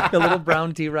 A little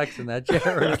brown T-Rex in that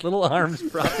chair with his little arms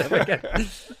propped up again.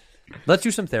 Let's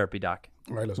do some therapy, Doc.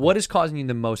 All right, let's What go. is causing you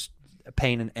the most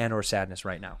pain and or sadness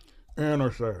right now? And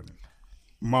or sadness.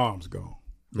 Mom's gone.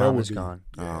 Mom would is be- gone.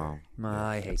 Oh,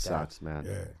 I hate that. sucks, man.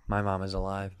 Yeah. My mom is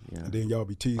alive. Yeah. And then y'all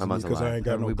be teasing My me mom's because I alive. ain't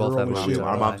got no We both girl have and moms shit. that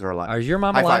Our moms are alive. Is your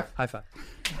mom High alive? five. High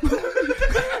five.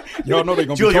 Y'all know they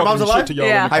gonna Julie, be your talking mom's shit alive? to y'all.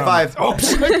 Yeah. all the High time. five.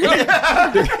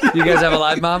 Oh, You guys have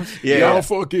alive moms? Yeah. y'all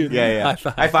fucking. Yeah. High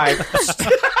five. High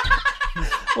five.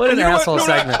 What an You know what? asshole No,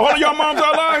 segment. all of y'all moms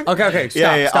are alive. Okay, stop,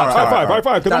 Yeah, yeah, stop, all right, stop. High five, high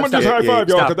five. Because I'm Stop, gonna just stop. high five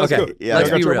y'all Stop. because that's Okay. good. Yeah, Let's I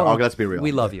got be your real. mom. Okay, let's be real.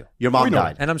 We love you. Your mom We know.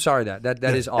 died. And I'm sorry that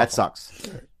is awful. That sucks.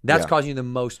 That's Yeah. causing you the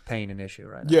most pain and issue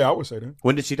right now. Yeah, I would say that.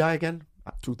 When did she die again?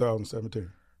 2017,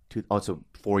 So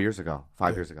 4 years ago,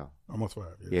 5 years ago. almost 5.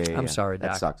 Yeah. I'm sorry,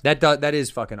 Doc. That sucks. That is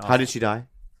fucking awful. How did she die?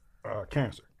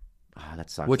 Cancer, Ah, that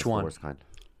sucks. Which That's the one? worst kind.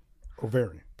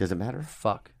 ovarian. Does it matter?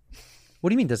 Fuck. What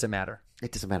do you mean does it matter?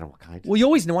 It doesn't matter what kind. Well, you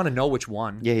always want to know which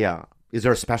one. Yeah. Is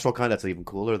there a special kind that's even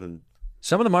cooler than?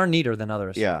 Some of them are neater than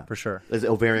others. Yeah, For sure. Is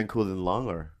ovarian cooler than lung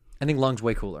or? I think lung's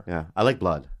way cooler. Yeah, I like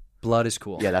blood. Blood is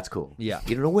cool. Yeah, that's cool. Yeah.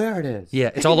 You don't know where it is.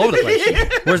 Yeah, it's all over the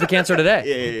place. Where's the cancer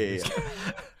today? Yeah.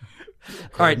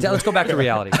 All right, let's go back to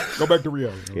reality. Go back to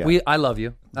reality. Yeah. I love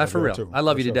you. For do real. too. I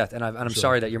love you For to sure. death, and I'm Sure.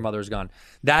 sorry that your mother is gone.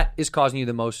 That is causing you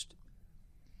the most.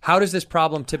 How does this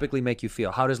problem typically make you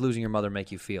feel? How does losing your mother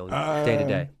make you feel day to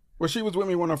day? Well, she was with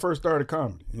me when I first started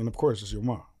comedy, and of course, it's your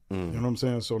mom. You know what I'm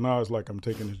saying? So now it's like I'm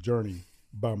taking this journey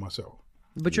by myself.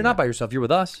 But you're not by yourself. You're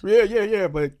with us. Yeah,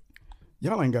 but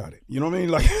y'all ain't got it. You know what I mean?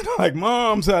 Like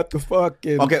moms have to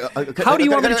fucking. Okay. How do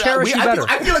you want me to cherish you better?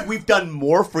 I feel like we've done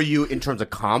more for you in terms of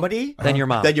comedy Than your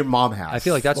mom. Than your mom has. I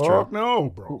feel like that's Fuck true. no,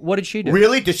 bro. What did she do?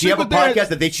 Really? Did she have a Single dad-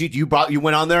 podcast that you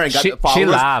went on there and got She followers?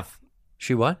 laughed.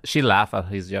 She what? She laughed at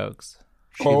his jokes.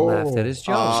 She laughed at his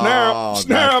jokes.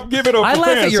 Snap, give it up. I for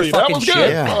laugh at your fancy. That fucking was shit. good.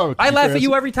 Yeah. Oh, I laugh at fancy.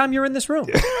 you every time you're in this room.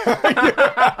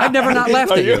 I've never not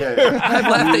laughed at you. I've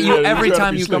laughed at you Yeah, every try to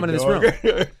time be you come slick, into this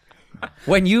dog. room.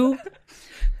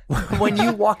 When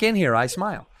you walk in here, I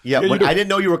smile. Yeah, Yeah, when you do. I didn't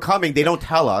know you were coming, they don't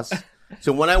tell us.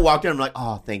 So when I walked in, I'm like,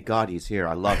 oh, thank God he's here.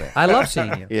 I love it. I love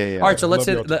seeing you. Yeah. All right, so let's Love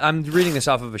say y'all too. I'm reading this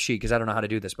off of a sheet because I don't know how to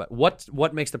do this. But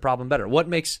what makes the problem better? What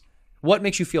makes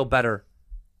you feel better?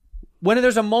 When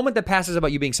there's a moment that passes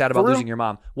about you being sad about For real? losing your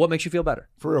mom, what makes you feel better?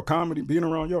 For real, comedy, being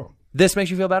around y'all. This makes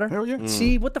you feel better? Hell yeah.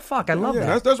 See, what the fuck? I love yeah,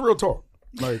 that. that's real talk.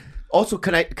 Like, Also,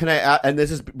 can I and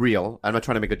this is real. I'm not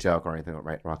trying to make a joke or anything,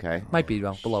 right? Okay. Might be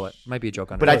below it. Might be a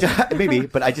joke on But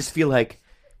it. but I just feel like,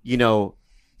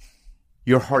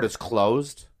 your heart is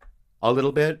closed a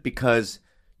little bit because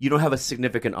you don't have a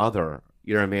significant other.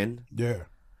 You know what I mean? yeah.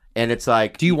 And it's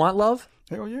like, Do you want love?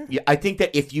 Hell yeah. yeah, I think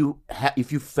that if you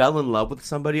fell in love with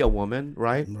somebody, a woman,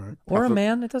 right? Right. Or a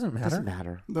man? It doesn't It matter. doesn't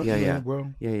matter. No, Yeah. yeah,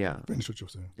 well, Yeah. finish what you're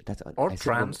saying. That's Or I said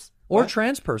trans. Or a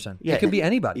trans person. Yeah, It could be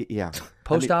anybody. Yeah.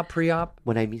 Post-op, pre-op,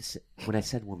 When I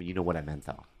said woman, you know what I meant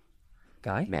though.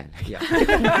 guy. Man. Yeah.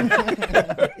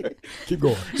 Keep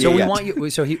going. So Yeah, we yeah. want you.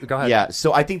 So go ahead. Yeah.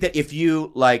 So I think that if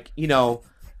you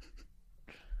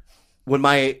when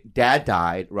my dad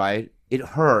died, right, it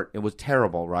hurt. It was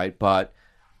terrible, right? But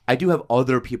I do have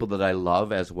other people that I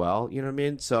love as well. You know what I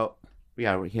mean? So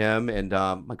yeah, him and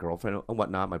my girlfriend and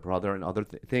whatnot, my brother and other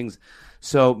things.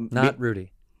 So Not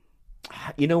Rudy.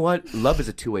 you know what? Love is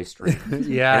a two-way street.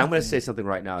 Yeah. And I'm going to say something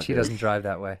right now. She dude. doesn't drive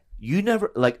that way. You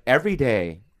never, like, every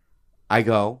day I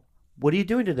go, what are you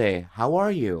doing today? How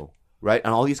are you? Right?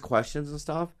 And all these questions and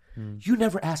stuff. You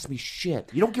never ask me shit.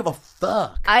 You don't give a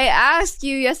fuck. I asked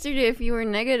you yesterday if you were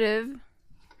negative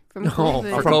from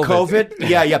COVID. From COVID?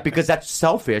 Yeah, because that's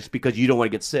selfish because you don't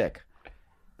want to get sick.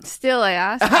 Still, I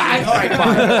asked. All right,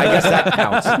 fine.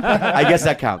 I guess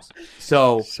that counts.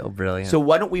 So brilliant. So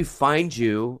why don't we find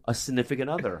you a significant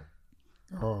other?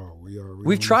 Oh,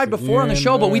 We've tried before on the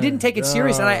show, but we didn't take it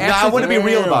serious. And I No, actually I want to be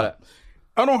real about it.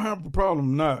 I don't have a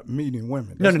problem not meeting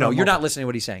women. No. That's You're my- not listening to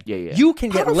what he's saying. Yeah. You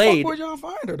can How get the laid. fuck would y'all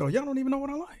find her though? Y'all don't even know what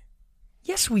I like.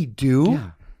 Yes, we do.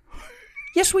 Yeah.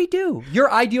 Yes, we do.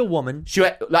 Your ideal woman, She's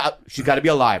got to be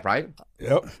alive, right?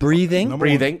 Yep. breathing, Number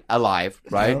Breathing, alive,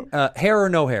 right? hair or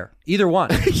no hair, either one.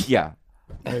 Yeah.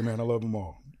 Hey man, I love them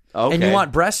all. Okay. And you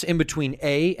want breasts in between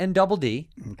A and double D,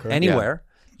 Okay. anywhere.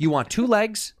 You want 2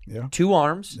 legs, Yeah. 2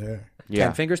 arms, Yeah.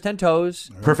 10 fingers, 10 toes.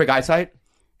 perfect eyesight?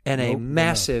 and a Nope, they're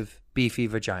massive beefy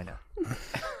vagina.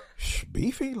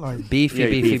 Beefy, like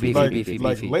Beefy.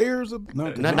 like layers of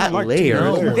not like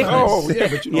layers. layers. Oh yeah,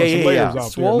 but you know some layers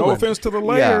out there. No offense to the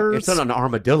layers. Yeah, it's not an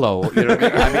armadillo. You know what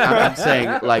I mean? I'm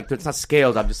saying like it's not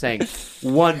scaled. I'm just saying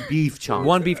one beef chunk.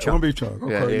 One beef chunk. One beef chunk.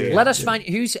 Okay, Yeah. Let us find.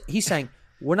 He's saying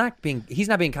he's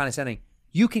not being condescending.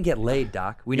 You can get laid,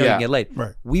 Doc. We know you Yeah. can get laid.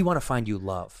 Right. We want to find you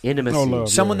love. Intimacy. No love.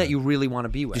 Someone that you really want to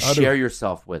be with. to share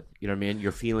yourself with. You know what I mean?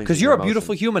 Your feelings. Because and you're your a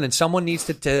beautiful emotions. human, and someone needs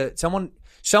to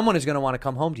someone is going to want to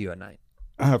come home to you at night.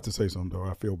 I have to say something though.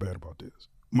 I feel bad about this.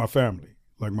 My family,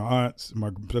 like my aunts,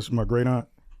 especially my great aunt,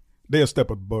 they're a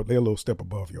little step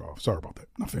above y'all. Sorry about that.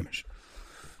 Now finish.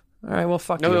 All right, well,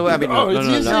 fuck you. No, I mean,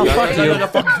 no, fuck you.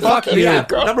 Fuck you. Yeah,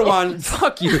 number one,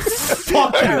 Fuck you.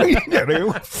 fuck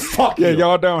you. Fuck yeah,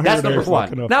 y'all down here. That's number one.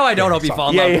 fucking up. Now I don't hope you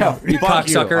fall in love. You Fuck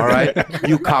cocksucker. You, all right,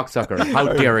 you cocksucker.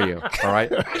 How dare you? All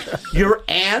right, your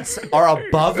aunts are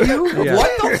above you. Yeah. What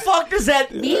the fuck does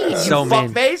that mean? So you mean.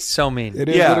 fuckface. So mean. It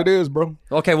is Yeah. what it is, bro.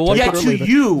 Okay, well, what Yeah, about to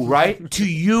you, right? To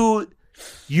you,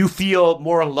 you feel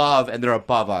more love, and they're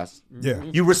above us. Yeah,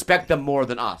 You respect them more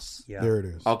than us. Yeah. there it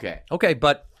is. Okay. Okay,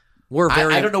 but we're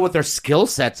very. I don't know what their skill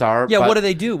sets are. Yeah, but what do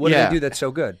they do? What do yeah. they do that's so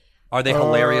good? Are they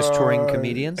hilarious touring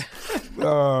comedians?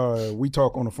 We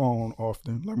talk on the phone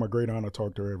often. Like my great aunt, I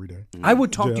talk to her every day. I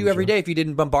would talk to you Jam every show. day if you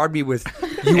didn't bombard me with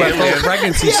UFO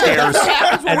pregnancy scares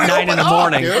at 9 in the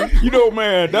morning. You know,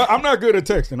 man, I'm not good at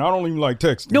texting. I don't even like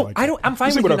texting. No, like I that. don't. I'm fine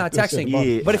You see with you what I not just said texting. about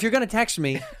Yeah. But if you're going to text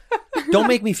me, don't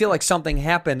make me feel like something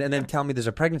happened and then tell me there's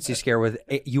a pregnancy scare with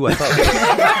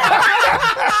UFO.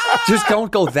 Just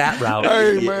don't go that route.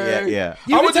 Hey, man. yeah.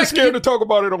 You I can was just text me- scared to talk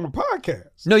about it on the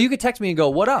podcast. No, you could text me and go,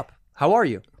 "What up? How are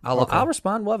you?" I'll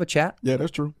respond. We'll have a chat. Yeah,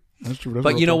 that's true. That's true. That's But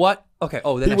real you know talk. what? Okay.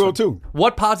 Oh, the He next will one. too.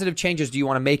 What positive changes do you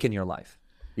want to make in your life?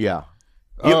 Yeah.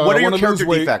 What I are your wanna character lose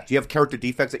weight. defects? Do you have character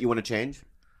defects that you want to change?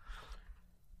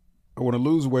 I want to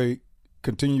lose weight.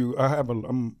 Continue.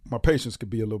 My patience could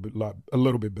be a little bit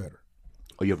better.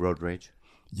 Oh, you have road rage?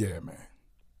 Yeah, man.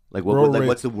 Like, Road rage.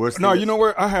 what's the worst No, thing? you know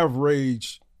what? I have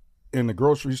rage in the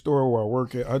grocery store where I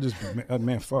work at. I just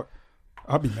man, fuck.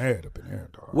 I'll be mad up in there,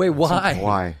 dog. Wait, why?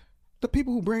 Why? The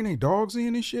people who bring their dogs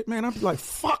in and shit, man, I'd be like,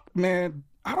 fuck, man.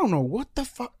 I don't know what the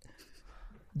fuck.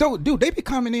 Dude, they be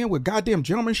coming in with goddamn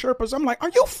German Shepherds. I'm like,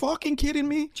 are you fucking kidding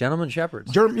me? Gentleman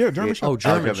shepherds. German Shepherds. Oh,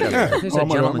 German Yeah. shepherds. Yeah. He said I'm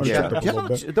gonna- gentleman I'm gonna shepherds. check that.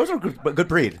 Gentlemen, those are good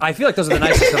breed. I feel like those are the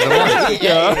nicest of the ones.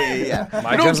 Yeah. My You know what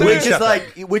I'm gentleman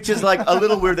saying? Which is like a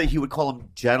little weird that he would call them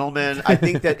gentlemen. I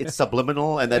think that it's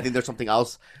subliminal, and I think there's something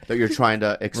else that you're trying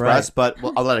to express. Right.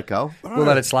 But I'll let it go. We'll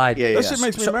let it slide. Yeah, That yeah. shit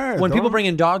makes me So mad. when dog. people bring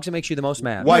in dogs, it makes you the most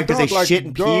mad. Why? Because they Dog, like, shit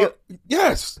and pee. dog-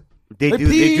 Yes. They do. peed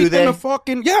They do. in the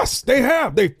fucking. Yes, they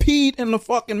have. They peed in the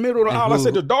fucking middle of the aisle. I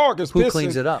said the dog is who pissing.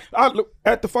 cleans it up? I look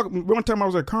at the fucking. One time I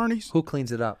was at Kearney's. Who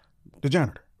cleans it up? The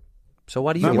janitor. So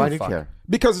why do you No, give why a do you fuck? care?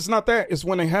 Because it's not that. It's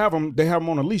when they have them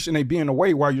on a leash and they be in the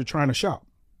way while you're trying to shop.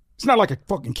 It's not like a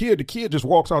fucking kid. The kid just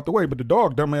walks out the way, but the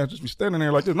dog dumbass just be standing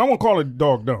there like this. No one call it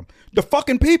dog dumb. The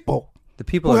fucking people The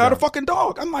people who are had a dumb. fucking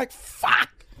dog. I'm like, fuck.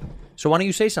 So why don't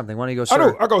you say something? Why don't you go, I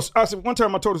sir? do. I said, one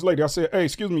time I told this lady, I said, hey,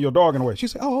 excuse me, your dog in the way. She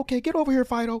said, oh, okay, get over here,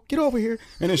 Fido. Get over here.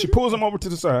 And then she pulls him over to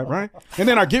the side, right? And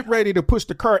then I get ready to push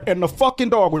the cart, and the fucking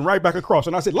dog went right back across.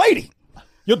 And I said, lady,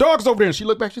 your dog's over there. And she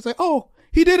looked back. She said, oh,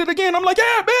 he did it again. I'm like,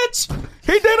 yeah, bitch.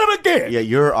 He did it again. Yeah,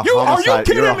 you're a Are you homicide.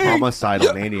 kidding You're a me? homicidal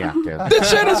Yeah. maniac, dude. This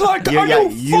shit is like, are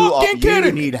you fucking kidding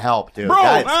You me? need help, dude. Bro,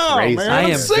 That's no, crazy. man. I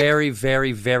I'm am sick. very,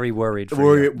 very, very worried for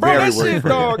We're you. Bro, very that worried shit, for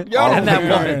you. dog. Y'all And that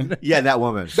man. woman. Yeah, that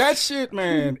woman. That shit,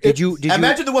 man. Did you?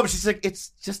 Imagine the woman. She's like, it's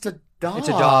just a dog. It's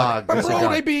a dog. But It's a bro,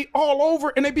 dog. they be all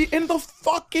over and they be in the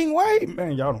fucking way.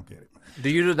 Man, y'all don't get it. Do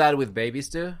you do that with babies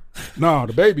too? No,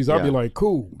 the babies, I'll be Yeah. like,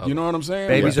 cool. You know what I'm saying?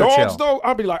 Babies But are dogs, chill. though,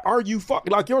 I'll be like, are you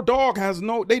fucking like your dog has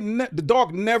no? The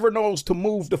dog never knows to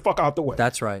move the fuck out the way.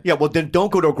 That's right. Yeah, well, then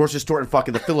don't go to a grocery store in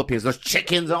fucking the Philippines. There's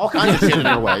chickens and all kinds of shit in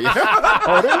their way.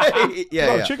 Oh,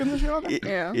 yeah. chickens and shit. out there?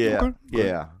 Yeah. Yeah. Okay.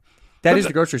 Yeah. That is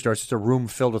the grocery store. It's just a room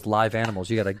filled with live animals.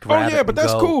 You got to Oh grab it. yeah, but and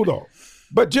that's go. cool though.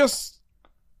 But just,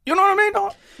 you know what I mean,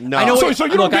 dog? No. I know. So- what, so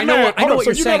you look, don't get I know. mad. What, I Hold know on, what so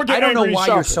you're you saying. never get I don't know angry why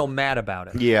you're shopping. so mad about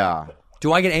it. Yeah.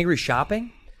 Do I get angry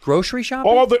shopping? Grocery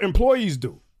shopping? All the employees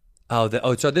do. So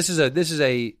this is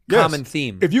a Yes. common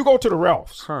theme. If you go to the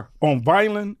Ralphs Huh. on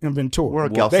Vineland and Ventura, We're a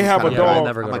Gelson's they have a kind yeah, of dog. I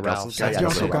never go I'm to a Ralph's. Gelson's guy. Y'all Yeah,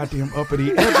 so yeah. goddamn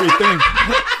uppity. Everything.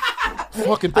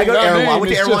 Fucking I thing go to I Erewhon. I name went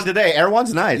to is Erewhon just- today.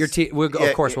 Erewhon's nice.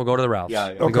 Of course, we'll go to the Ralphs.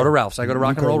 Yeah, yeah. We go to Ralph's. I go to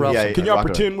Rock and Roll Ralph's. Yeah, yeah. Can y'all Rock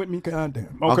pretend with me?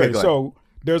 Goddamn. Okay, Okay, go ahead. so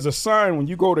there's a sign when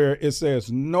you go there. It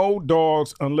says no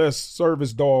dogs unless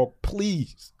service dog,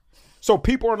 please. So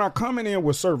people are not coming in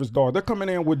with service dog. They're coming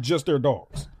in with just their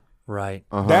dogs. Right.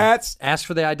 That's Ask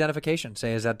for the identification.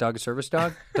 Say, is that dog a service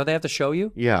dog? Don't they have to show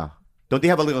you? Yeah. Don't they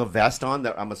have a little vest on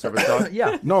that I'm a service dog?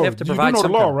 Yeah. No, they have to you provide know the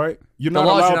some law, kind- right? You're The not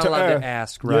law is allowed, you're not to, allowed ask. to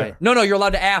ask, right? Yeah. No, you're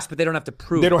allowed to ask, but they don't have to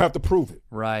prove They it. don't have to prove it.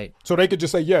 Right. So they could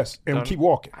just say yes and keep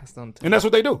walking. And that's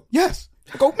what they do. Yes.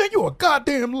 I go, man, you a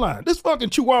goddamn lie. This fucking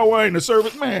Chihuahua ain't a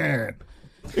service, man.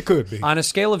 It could be. On a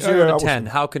scale of Yeah, 0 yeah, I to was- 10,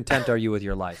 how content are you with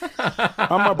your life?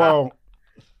 I'm about,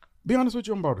 be honest with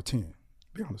you, I'm about a 10.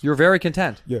 Be honest. You're very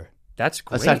content. Yeah. That's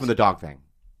great. Aside from the dog thing.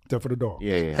 Except for the dog.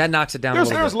 Yeah. That knocks it down a There's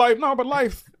little bit. life. No, but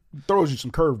life throws you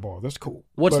some curveballs. That's cool.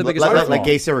 What's But the biggest Like, curveball? like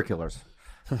gay serial killers.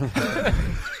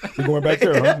 You're going back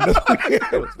there,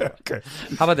 huh? Okay.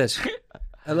 How about this?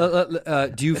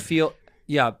 Do you feel?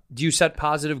 Yeah. Do you set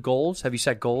positive goals? Have you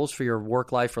set goals for your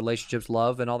work life, relationships,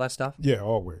 love, and all that stuff? Yeah,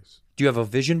 always. Do you have a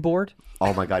vision board?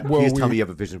 Oh my God! Well, Please tell we- me you have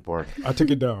a vision board. I took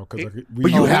it down because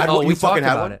But you had one. we You fucking talked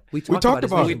had about one. it. We talked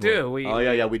about We it. do. Oh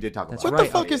yeah, we did talk about That's it. What right.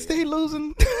 the fuck is they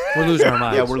losing? We're losing our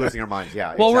minds. Yeah, we're losing our minds.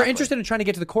 Yeah. Well, we're exactly. interested in trying to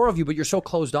get to the core of you, but you're so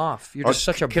closed off. You're just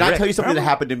such a. Can I brick. tell you something that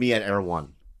happened to me at Air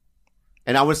One?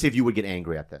 And I want to see if you would get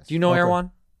angry at this. Do you know Okay.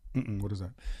 Erewhon? What is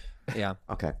that? Yeah.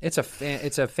 Okay. It's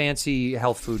a fancy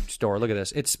health food store. Look at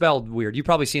this. It's spelled weird. You've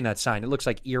probably seen that sign. It looks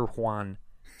like Erewhon.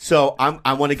 So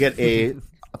I want to get a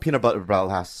peanut butter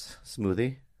blast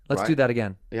smoothie. Let's right? do that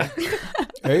again. Yeah.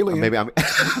 Alien. Maybe I'm.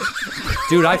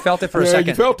 Dude, I felt it for a Yeah, second.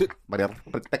 you felt it.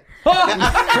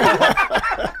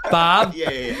 Bob.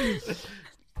 Yeah.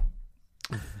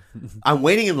 I'm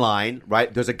waiting in line,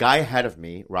 right? There's a guy ahead of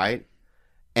me, right?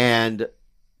 And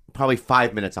probably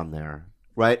 5 minutes I'm there,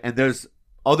 right? And there's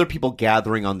other people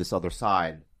gathering on this other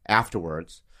side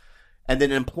afterwards. And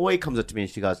then an employee comes up to me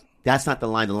and she goes, "That's not the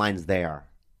line. The line's there."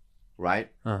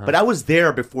 Right? Uh-huh. But I was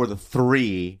there before the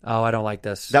 3 Oh, I don't like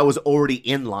this. that was already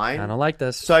in line. I don't like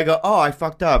this. So I go, "Oh, I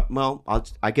fucked up. Well,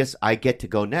 I guess I get to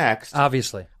go next."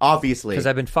 Obviously. Obviously. Because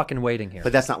I've been fucking waiting here.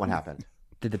 But that's not what happened.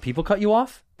 Did the people cut you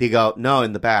off? They go, "No,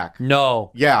 in the back." No.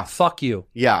 Yeah. Fuck you.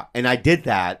 Yeah, and I did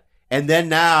that. And then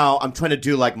now I'm trying to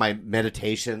do like my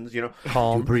meditations, you know.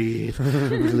 Calm. You breathe.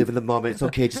 Live in the moment. It's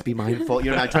okay. Just be mindful.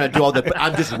 You know, I'm trying to do all that, but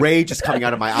I'm just rage just coming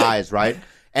out of my eyes, right?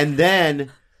 And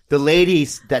then the lady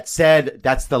that said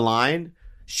that's the line,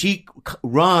 she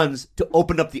runs to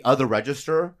open up the other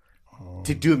register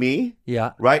to do me.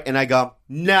 Yeah. Right? And I go,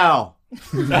 "No.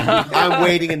 I'm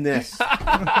waiting in this."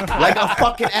 Like a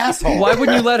fucking asshole. Why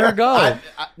wouldn't you let her go?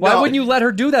 Why no. wouldn't you let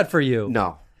her do that for you?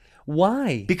 No.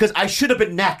 Why? Because I should have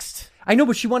been next. I know,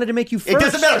 but she wanted to make you first. It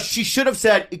doesn't matter. She should have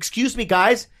said, "Excuse me,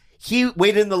 guys. He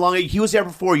waited in the long. He was there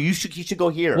before. He should go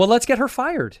here." Well, let's get her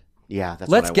fired. Yeah,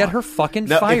 that's Let's what I get want. her fucking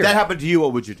Now, fired. If that happened to you,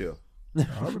 what would you do?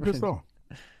 I'd be pissed off.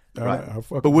 Right. I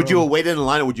fucking But would you know. have waited in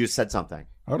line, or would you have said something?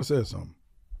 I would have said something.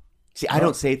 See, I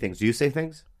don't say things. Do you say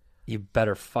things? You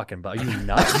better fucking. Are you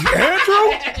nuts?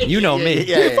 Andrew? You know me.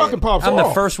 Yeah, He fucking pops I'm the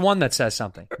off. first one that says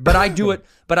something, but I do it.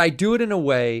 But I do it in a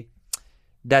way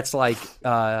that's like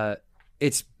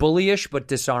it's bullyish but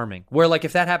disarming. Where like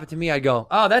if that happened to me, I'd go,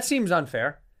 "Oh, that seems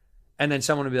unfair," and then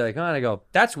someone would be like, "Oh," and I go,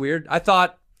 "That's weird. I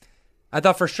thought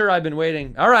for sure I've been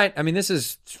waiting. All right. I mean, this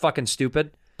is fucking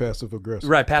stupid." Passive aggressive.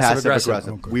 Right? Passive aggressive.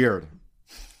 Okay. Weird.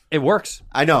 It works.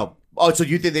 I know. Oh, so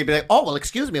you think they'd be like, "Oh, well,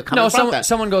 excuse me, I'm coming No, from that."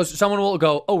 someone will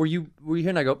go, "Oh, were you here?"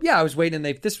 And I go, "Yeah, I was waiting."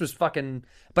 And this was fucking.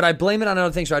 But I blame it on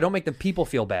other things, so I don't make the people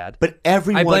feel bad. But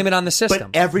everyone, I blame it on the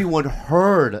system. But everyone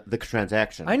heard the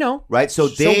transaction. I know. right? So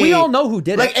So they, we all know who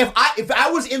did like, it. if I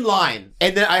was in line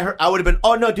and then I would have been,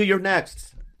 "Oh no, dude, you're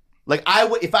next." Like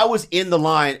if I was in the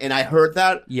line and I heard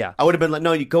that, Yeah. I would have been like,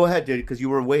 "No, you go ahead, dude, because you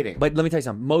were waiting." But let me tell you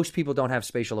something. Most people don't have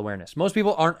spatial awareness. Most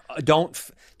people don't.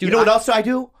 Dude, you know what else I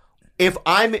do? If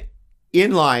I'm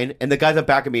in line and the guy's up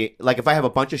back of me, like if I have a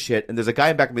bunch of shit and there's a guy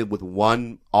in back of me with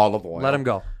one olive oil, Let him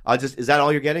go. Is that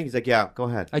all you're getting? He's like, "Yeah, go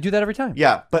ahead." I do that every time.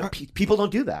 Yeah, but people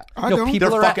don't do that. I No, don't. people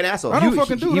They're are fucking assholes. I don't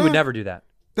fucking do He that. would never do that.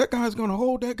 That guy's gonna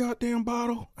hold that goddamn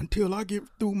bottle until I get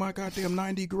through my goddamn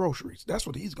 90 groceries. That's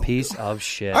what he's gonna Piece do. of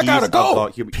shit. I gotta go.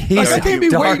 Like, I can't be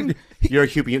waiting. You're a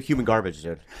human garbage,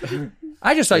 dude.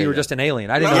 I just thought you were just an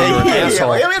alien. I didn't know you were an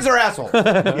asshole. Aliens are assholes. You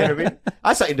know what I mean?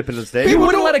 I saw Independence Day. You People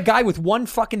wouldn't don't- let a guy with one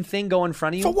fucking thing go in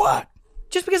front of you? For what?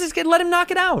 Just because it's good, let him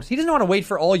knock it out. He doesn't want to wait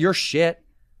for all your shit.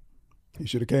 He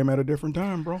should have came at a different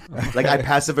time, bro. Like I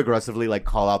passive aggressively like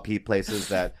call out places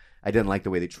that I didn't like the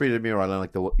way they treated me, or I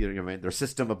didn't like their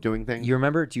system of doing things. Do you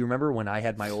remember when I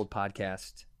had my old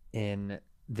podcast in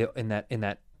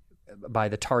that by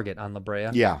the Target on La Brea?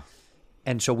 Yeah.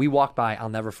 And so we walked by, I'll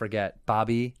never forget,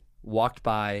 Bobby walked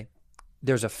by.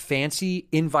 There's a fancy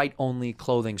invite-only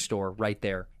clothing store right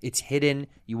there. It's hidden.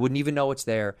 You wouldn't even know it's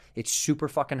there. It's super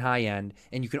fucking high-end,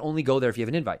 and you can only go there if you have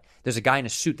an invite. There's a guy in a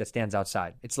suit that stands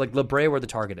outside. It's like La Brea where the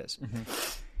Target is. Mm-hmm.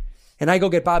 And I go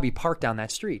get Bobby parked down that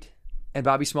street. And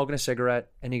Bobby's smoking a cigarette,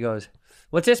 and he goes,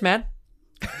 "What's this, man?"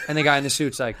 And the guy in the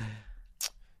suit's like,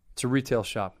 it's a retail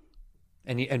shop.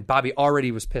 And Bobby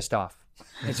already was pissed off.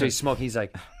 And so he's smoking. He's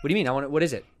like, what do you mean? What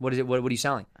is it? What is it? What are you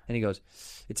selling? And he goes,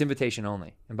 it's invitation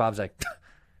only. And Bob's like,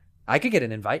 I could get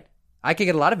an invite. I could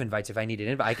get a lot of invites if I needed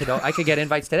an invite. I could get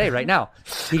invites today, right now.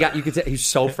 He's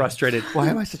so frustrated. Why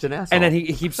am I such an asshole? And then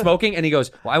he keeps smoking, and he goes,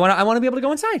 well, I want to be able to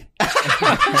go inside.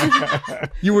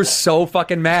 You were so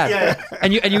fucking mad. Yeah.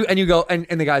 And you go,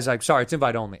 and the guy's like, sorry, it's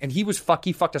invite only. And he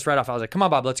fucked us right off. I was like, come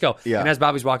on, Bob, let's go. Yeah. And as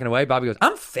Bobby's walking away, Bobby goes,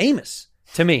 I'm famous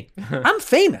to me. I'm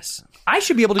famous. I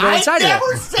should be able to go inside. I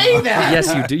never say that.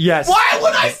 Yes, you do. Yes. Why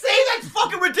would I say that's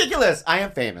fucking ridiculous? I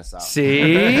am famous. Though.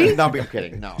 See? No, I'm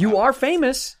kidding. No. You are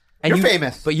famous. And You're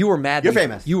famous. But you were mad. You're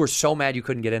famous. You were so mad you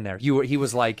couldn't get in there. He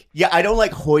was like... Yeah, I don't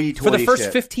like hoity-toity for the first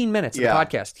shit. 15 minutes of the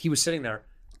podcast, he was sitting there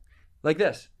like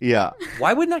this. Yeah.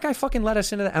 Why wouldn't that guy fucking let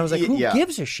us into that? I was like, who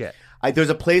gives a shit? There's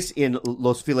a place in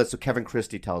Los Feliz, so Kevin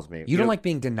Christie tells me. You don't like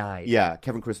being denied. Yeah,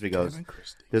 Kevin Christie goes,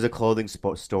 there's a clothing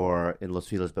store in Los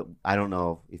Feliz, but I don't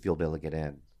know if you'll be able to get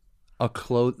in.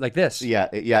 Like this? Yeah,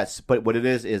 yes. But what it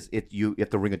is you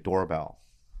have to ring a doorbell.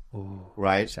 Ooh,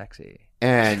 right? Sexy.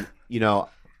 And,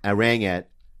 I rang it,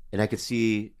 and I could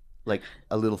see like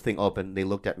a little thing open. They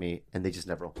looked at me, and they just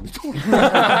never opened the door.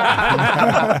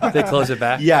 They close it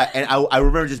back? Yeah, and I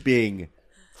remember just being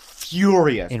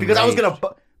furious because I was going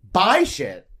to buy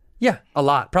shit. Yeah, a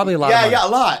lot. Probably a lot. Yeah, a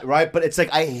lot, right? But it's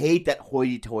like I hate that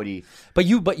hoity-toity. But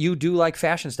you do like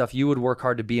fashion stuff. You would work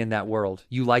hard to be in that world.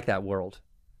 You like that world.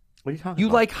 What are you talking about? You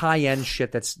like high-end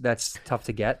shit that's tough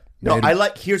to get. No,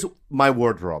 here's my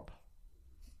wardrobe.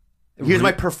 Here's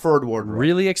my preferred wardrobe.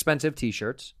 Really expensive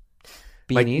T-shirts.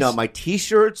 Beanies. My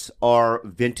T-shirts are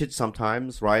vintage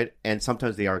sometimes, right? And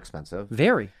sometimes they are expensive.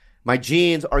 Very. My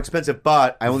jeans are expensive,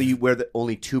 but I only wear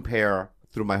only 2 pair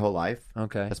through my whole life.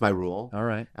 Okay. That's my rule. All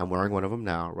right. I'm wearing one of them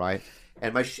now, right?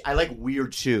 And I like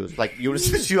weird shoes. Like, you want to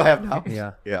see the shoe I have now?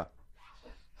 Yeah. Yeah.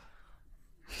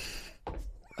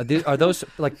 Are those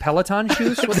like Peloton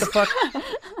shoes? What the fuck?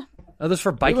 Are those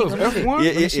for biking? Those F1?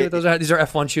 Let me see what those are. These are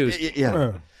F1 shoes.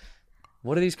 Yeah.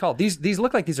 What are these called? These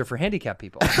look like these are for handicapped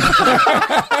people.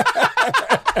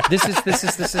 This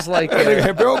is like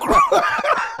Velcro.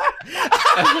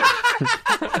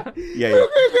 Yeah.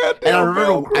 And I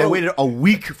remember I waited a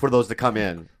week for those to come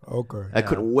in. Okay. I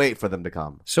couldn't wait for them to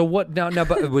come. So what? Now,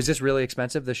 but was this really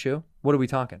expensive? The shoe? What are we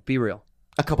talking? Be real.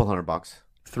 A couple $100.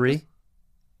 3?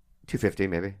 $250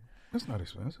 maybe. That's not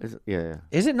expensive. Yeah.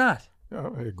 Is it not? Yeah,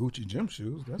 I've had Gucci gym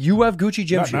shoes. You have Gucci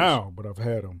gym shoes? Not now, but I've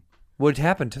had them. What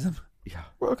happened to them? Yeah.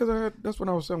 Well, because that's when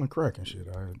I was selling crack and shit.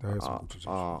 I had some Gucci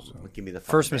gym shoes. So. Give me the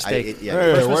first mistake.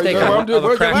 First mistake.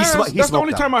 That's the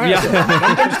only time I had them.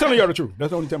 I'm just telling you the truth. That's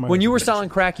the only time I had When you them. were selling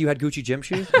crack, you had Gucci gym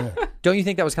shoes? Yeah. Don't you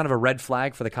think that was kind of a red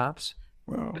flag for the cops?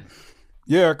 Well,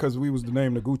 yeah, because we was the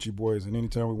name the Gucci Boys, and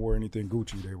anytime we wore anything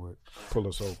Gucci, they would pull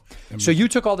us over. So you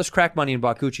took all this crack money and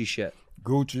bought Gucci shit?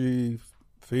 Gucci,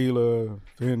 Fila,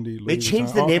 Fendi, Louis They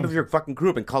changed the name of your fucking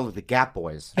group and called it the Gap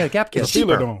Boys. Yeah, Gap Kids.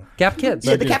 Fila don't. Gap Kids.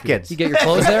 Yeah, the Gap Kids. You get your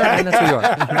clothes there, and that's who you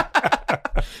are.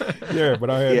 Yeah, but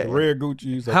I had the red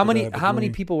Guccis. How many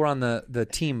people were on the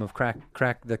team of crack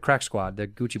squad, the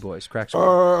Gucci Boys, crack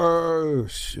squad?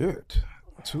 Shit.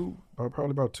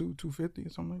 Probably about 250 or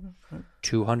something like that.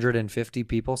 250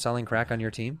 people selling crack on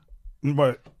your team?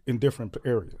 But in different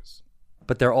areas.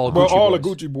 But they're all Gucci Boys. All the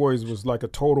Boys. Gucci Boys was like a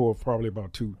total of probably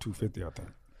about 250, I think.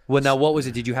 Well, now what was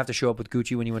it? Did you have to show up with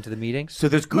Gucci when you went to the meetings? So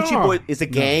there's Gucci Boys is a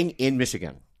gang in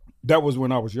Michigan. That was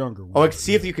when I was younger.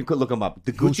 See if you can look them up.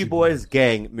 The Gucci Boys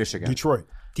gang, Michigan. Detroit.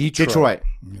 Yeah.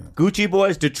 Gucci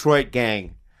Boys, Detroit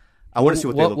gang. I want to see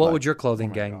what they look like. What would your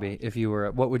clothing gang be if you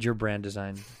were? What would your brand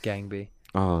design gang be?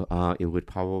 It would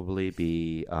probably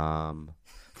be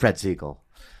Fred Siegel.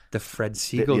 The Fred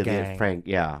Siegel gang. Frank,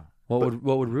 yeah. What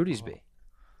would Rudy's be?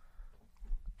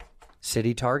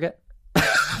 City Target?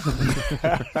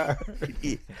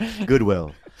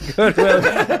 Goodwill.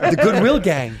 The Goodwill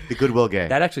gang. The Goodwill gang.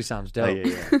 That actually sounds dope.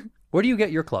 Yeah. Where do you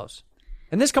get your clothes?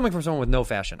 And this coming from someone with no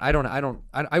fashion.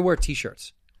 I wear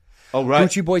t-shirts. Oh, right.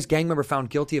 Gucci Boys gang member found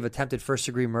guilty of attempted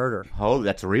first-degree murder. Oh,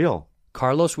 that's real.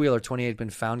 Carlos Wheeler, 28, been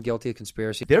found guilty of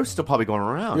conspiracy. They're still probably going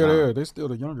around. Yeah, they're still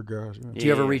the younger guys. Yeah. Do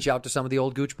you ever reach out to some of the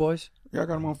old Gucci Boys? Yeah, I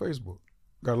got them on Facebook.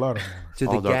 Got a lot of them. Dude,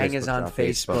 the All gang their is Facebook's on on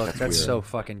Facebook. Facebook. That's Weird. so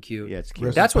fucking cute. Yeah, it's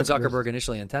cute. That's what Zuckerberg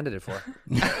initially intended it for.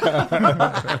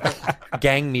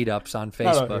 Gang meetups on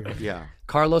Facebook. Yeah.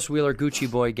 Carlos Wheeler, Gucci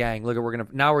Boy gang.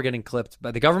 Look, now we're getting clipped.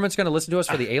 But the government's going to listen to us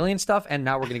for the alien stuff, and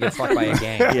now we're going to get fucked by a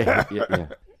gang. Yeah.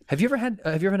 Have you ever had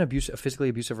a physically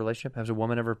abusive relationship? Has a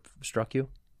woman ever struck you?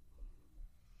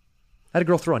 I had a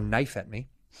girl throw a knife at me.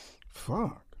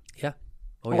 Fuck. Yeah.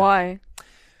 Oh, yeah. Why?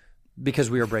 Because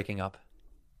we were breaking up.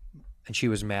 and she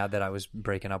was mad that I was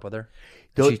breaking up with her.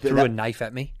 Don't- She threw that- a knife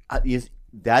at me.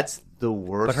 That's the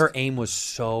worst. But her aim was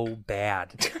so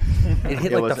bad. It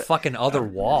hit It like was- the fucking other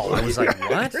wall. I was like,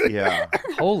 what? Yeah.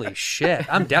 Holy shit.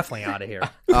 I'm definitely out of here.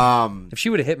 If she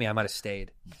would have hit me, I might have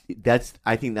stayed.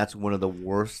 I think that's one of the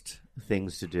worst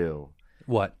things to do.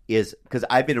 What? Is because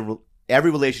I've been in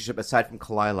every relationship aside from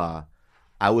Kalila,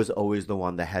 I was always the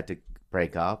one that had to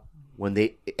break up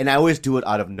and I always do it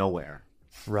out of nowhere.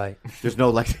 Right. There's no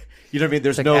like, you know what I mean?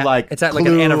 There's It's no like like. it's at like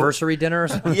an anniversary dinner or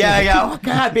something. Yeah. Oh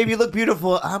God, baby, you look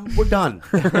beautiful. We're done.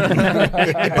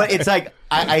 But it's like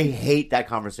I hate that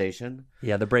conversation.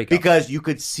 Yeah, the breakup. Because you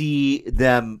could see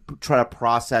them try to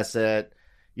process it.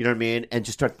 You know what I mean? And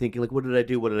just start thinking like, what did I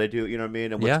do? What did I do? You know what I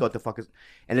mean? And what the fuck is?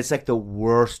 And it's like the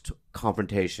worst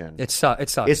confrontation. It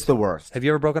sucks. It's the worst. Have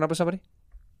you ever broken up with somebody?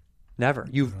 Never.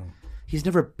 He's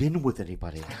never been with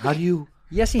anybody. How do you?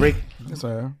 Yes, he. break? Yes,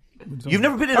 I am. You've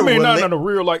never been in I a mean, rela- not in a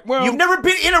real like. Well, You've never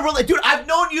been in a relationship, dude. I've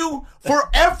known you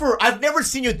forever. I've never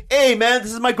seen you. Hey, man,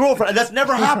 this is my girlfriend. That's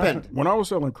never happened. When I was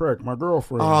selling crack, my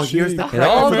girlfriend. Oh, she, here's the Hey, crack.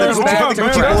 Oh, man, the hold Gucci on, boys, man,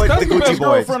 the Gucci that's boys, the the Gucci best boys.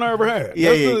 girlfriend I ever had.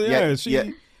 Yeah.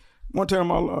 She. One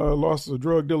time I lost a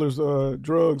drug dealer's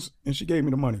drugs, and she gave me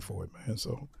the money for it, man.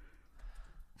 So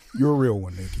you're a real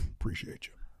one, Nikki. Appreciate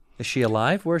you. Is she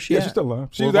alive? Where is she? Yeah, at? she's still alive.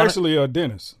 She's Well, actually a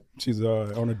dentist. She's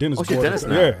on a dentist she's a board. dentist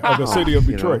now. Yeah, of the city of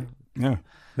You know. Detroit. Yeah.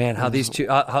 Man, how these two?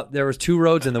 How, there was two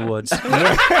roads in the woods.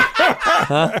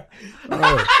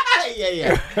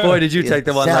 Yeah. Boy, did you take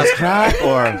the one Sell last? crack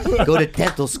or go to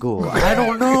dental school? I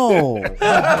don't know.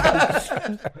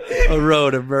 A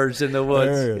road emerged in the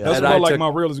woods. Yeah, that's And more I like took- my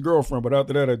realest girlfriend. But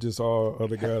after that, I just saw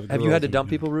other guys. Have you had to dump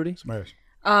people, Rudy? Smash.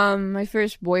 My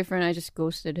first boyfriend, I just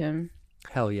ghosted him.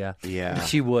 Hell yeah. Yeah.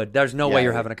 She would. There's no way Yeah.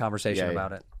 you're having a conversation Yeah.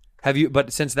 about it. Have you?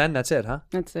 But since then, that's it, huh?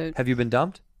 That's it. Have you been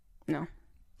dumped? No.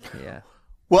 Yeah.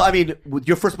 Well, I mean,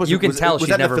 your first person You can was, tell was she's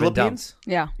that never the been Philippines?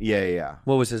 Yeah. Yeah.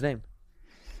 What was his name?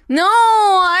 No,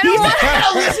 I don't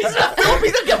want He's in the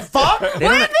Philippines. Don't give a fuck. They What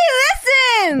don't- if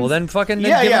he listens? Well, then fucking.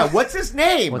 Yeah, give yeah. him- What's his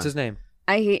name? What's his name?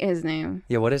 I hate his name.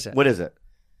 Yeah, what is it? What is it?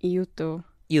 Yuto.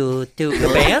 You do the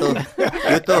band?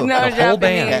 Yuto. No, The whole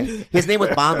band. Japanese. His name was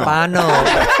Bano. Bano.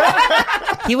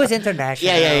 He was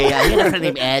international. Yeah. He had a friend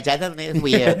named Edge. I don't know. It's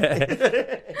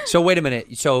weird. So wait a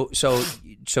minute. So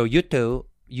you two,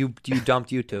 you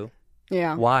dumped you two.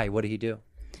 Yeah. Why? What did he do?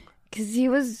 Because he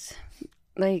was,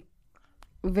 like,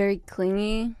 very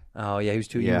clingy. Oh yeah, he was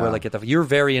too. You Yeah. were like at the. You're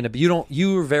very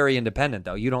You're very independent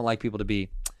though. You don't like people to be.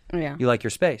 Yeah. You like your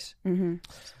space. Mm-hmm.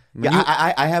 Yeah,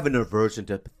 I have an aversion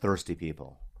to thirsty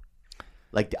people.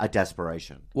 Like a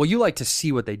desperation. Well, you like to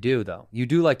see what they do though. You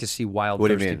do like to see wild, What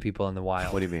do you thirsty mean? people in the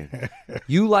wild. What do you mean?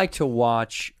 You like to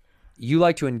watch. You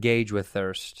like to engage with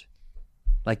thirst.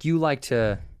 Like you like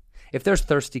to. If there's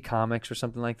thirsty comics or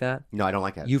something like that, No, I don't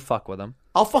like it. you fuck with them.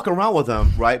 I'll fuck around with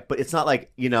them, right? But it's not like,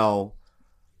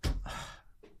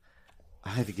 I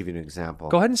have to give you an example.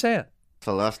 Go ahead and say it.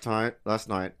 So last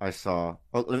night I saw.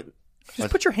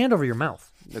 Just put your hand over your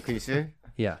mouth. Can you see?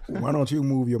 Yeah, Why don't you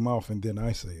move your mouth and then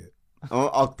I say it?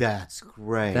 Oh, that's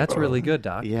great. that's really good,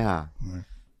 Doc. Yeah. Right.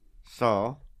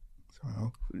 So.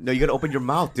 So, No, you gotta open your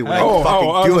mouth, dude. When Oh, I fucking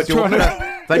I do was it, dude.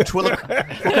 What trying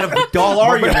kind of doll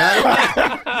are you,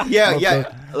 man?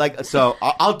 Yeah. Like, so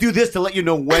I'll do this to let you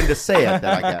know when to say it.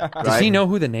 That I get. Right? Does he know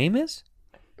who the name is?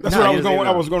 that's No, what I he was doesn't going. even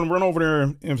I know. was going to run over there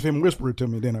and him whisper it to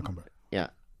me. Then I come back. Yeah.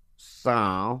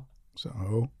 So.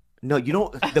 So No, you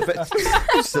don't.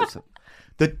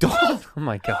 The doll, Oh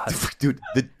my god. dude.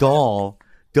 The doll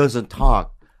doesn't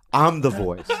talk. I'm the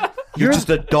voice. You're just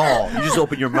a doll. You just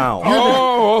open your mouth.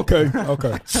 oh, okay.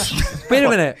 Wait a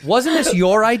minute. Wasn't this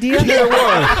your idea? Yeah, it was.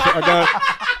 I got.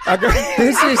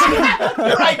 This is.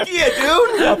 Your idea,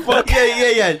 dude. Yeah.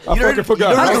 I fucking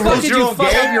forgot. How the learn fuck to did roast you own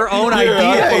fuck game? up your own Yeah,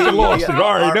 idea? I fucking lost it.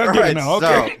 All right, now get it now.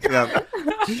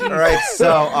 Okay. All right,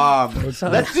 so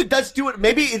let's do it.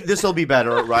 Maybe this will be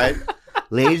better, right?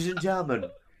 Ladies and gentlemen,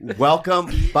 welcome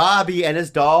Bobby and his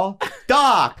doll,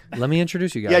 Doc. Let me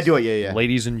introduce you guys. Yeah, do it. Yeah.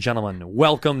 Ladies and gentlemen,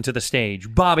 welcome to the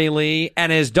stage, Bobby Lee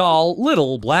and his doll,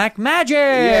 Little Black Magic.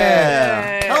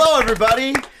 Yeah. Hello,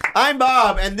 everybody. I'm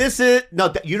Bob, and this is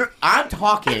I'm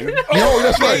talking. Oh,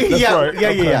 that's right. That's right.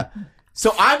 Yeah. Okay.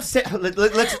 So I'm let's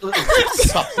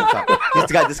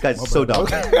stop. This guy's so dumb.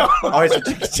 All right, so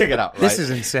check it out. Right? This is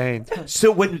insane.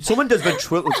 So when someone does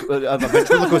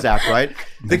ventriloquist act, right?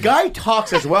 The guy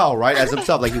talks as well, right, as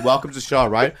himself, like he welcomes the show,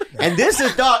 right? And this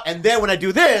is Doc. And then when I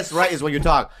do this, right, is when you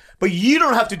talk. But you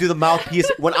don't have to do the mouthpiece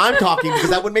when I'm talking because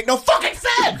that would make no fucking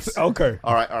sense. Okay.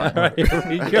 All right. Here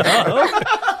we go.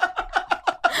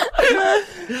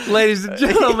 Ladies and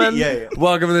gentlemen,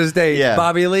 welcome to the stage,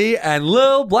 Bobby Lee and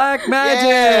Lil Black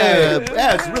Magic.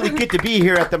 Yeah, it's really good to be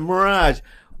here at the Mirage.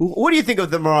 What do you think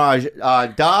of the Mirage,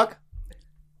 Doc?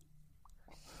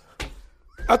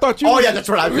 I thought you. Oh yeah, that's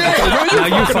right. Now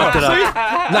you fucked it up.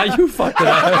 Now you fucked it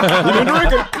up. You been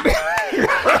drinking?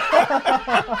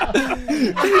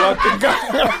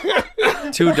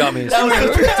 Two dummies. All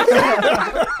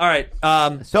right.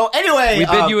 So anyway, we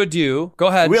bid you adieu. Go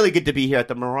ahead. Really good to be here at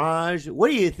the Mirage. What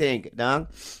do you think,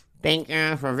 Doc? Thank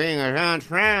you for being a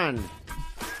friend.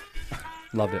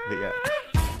 Loved it. Yeah.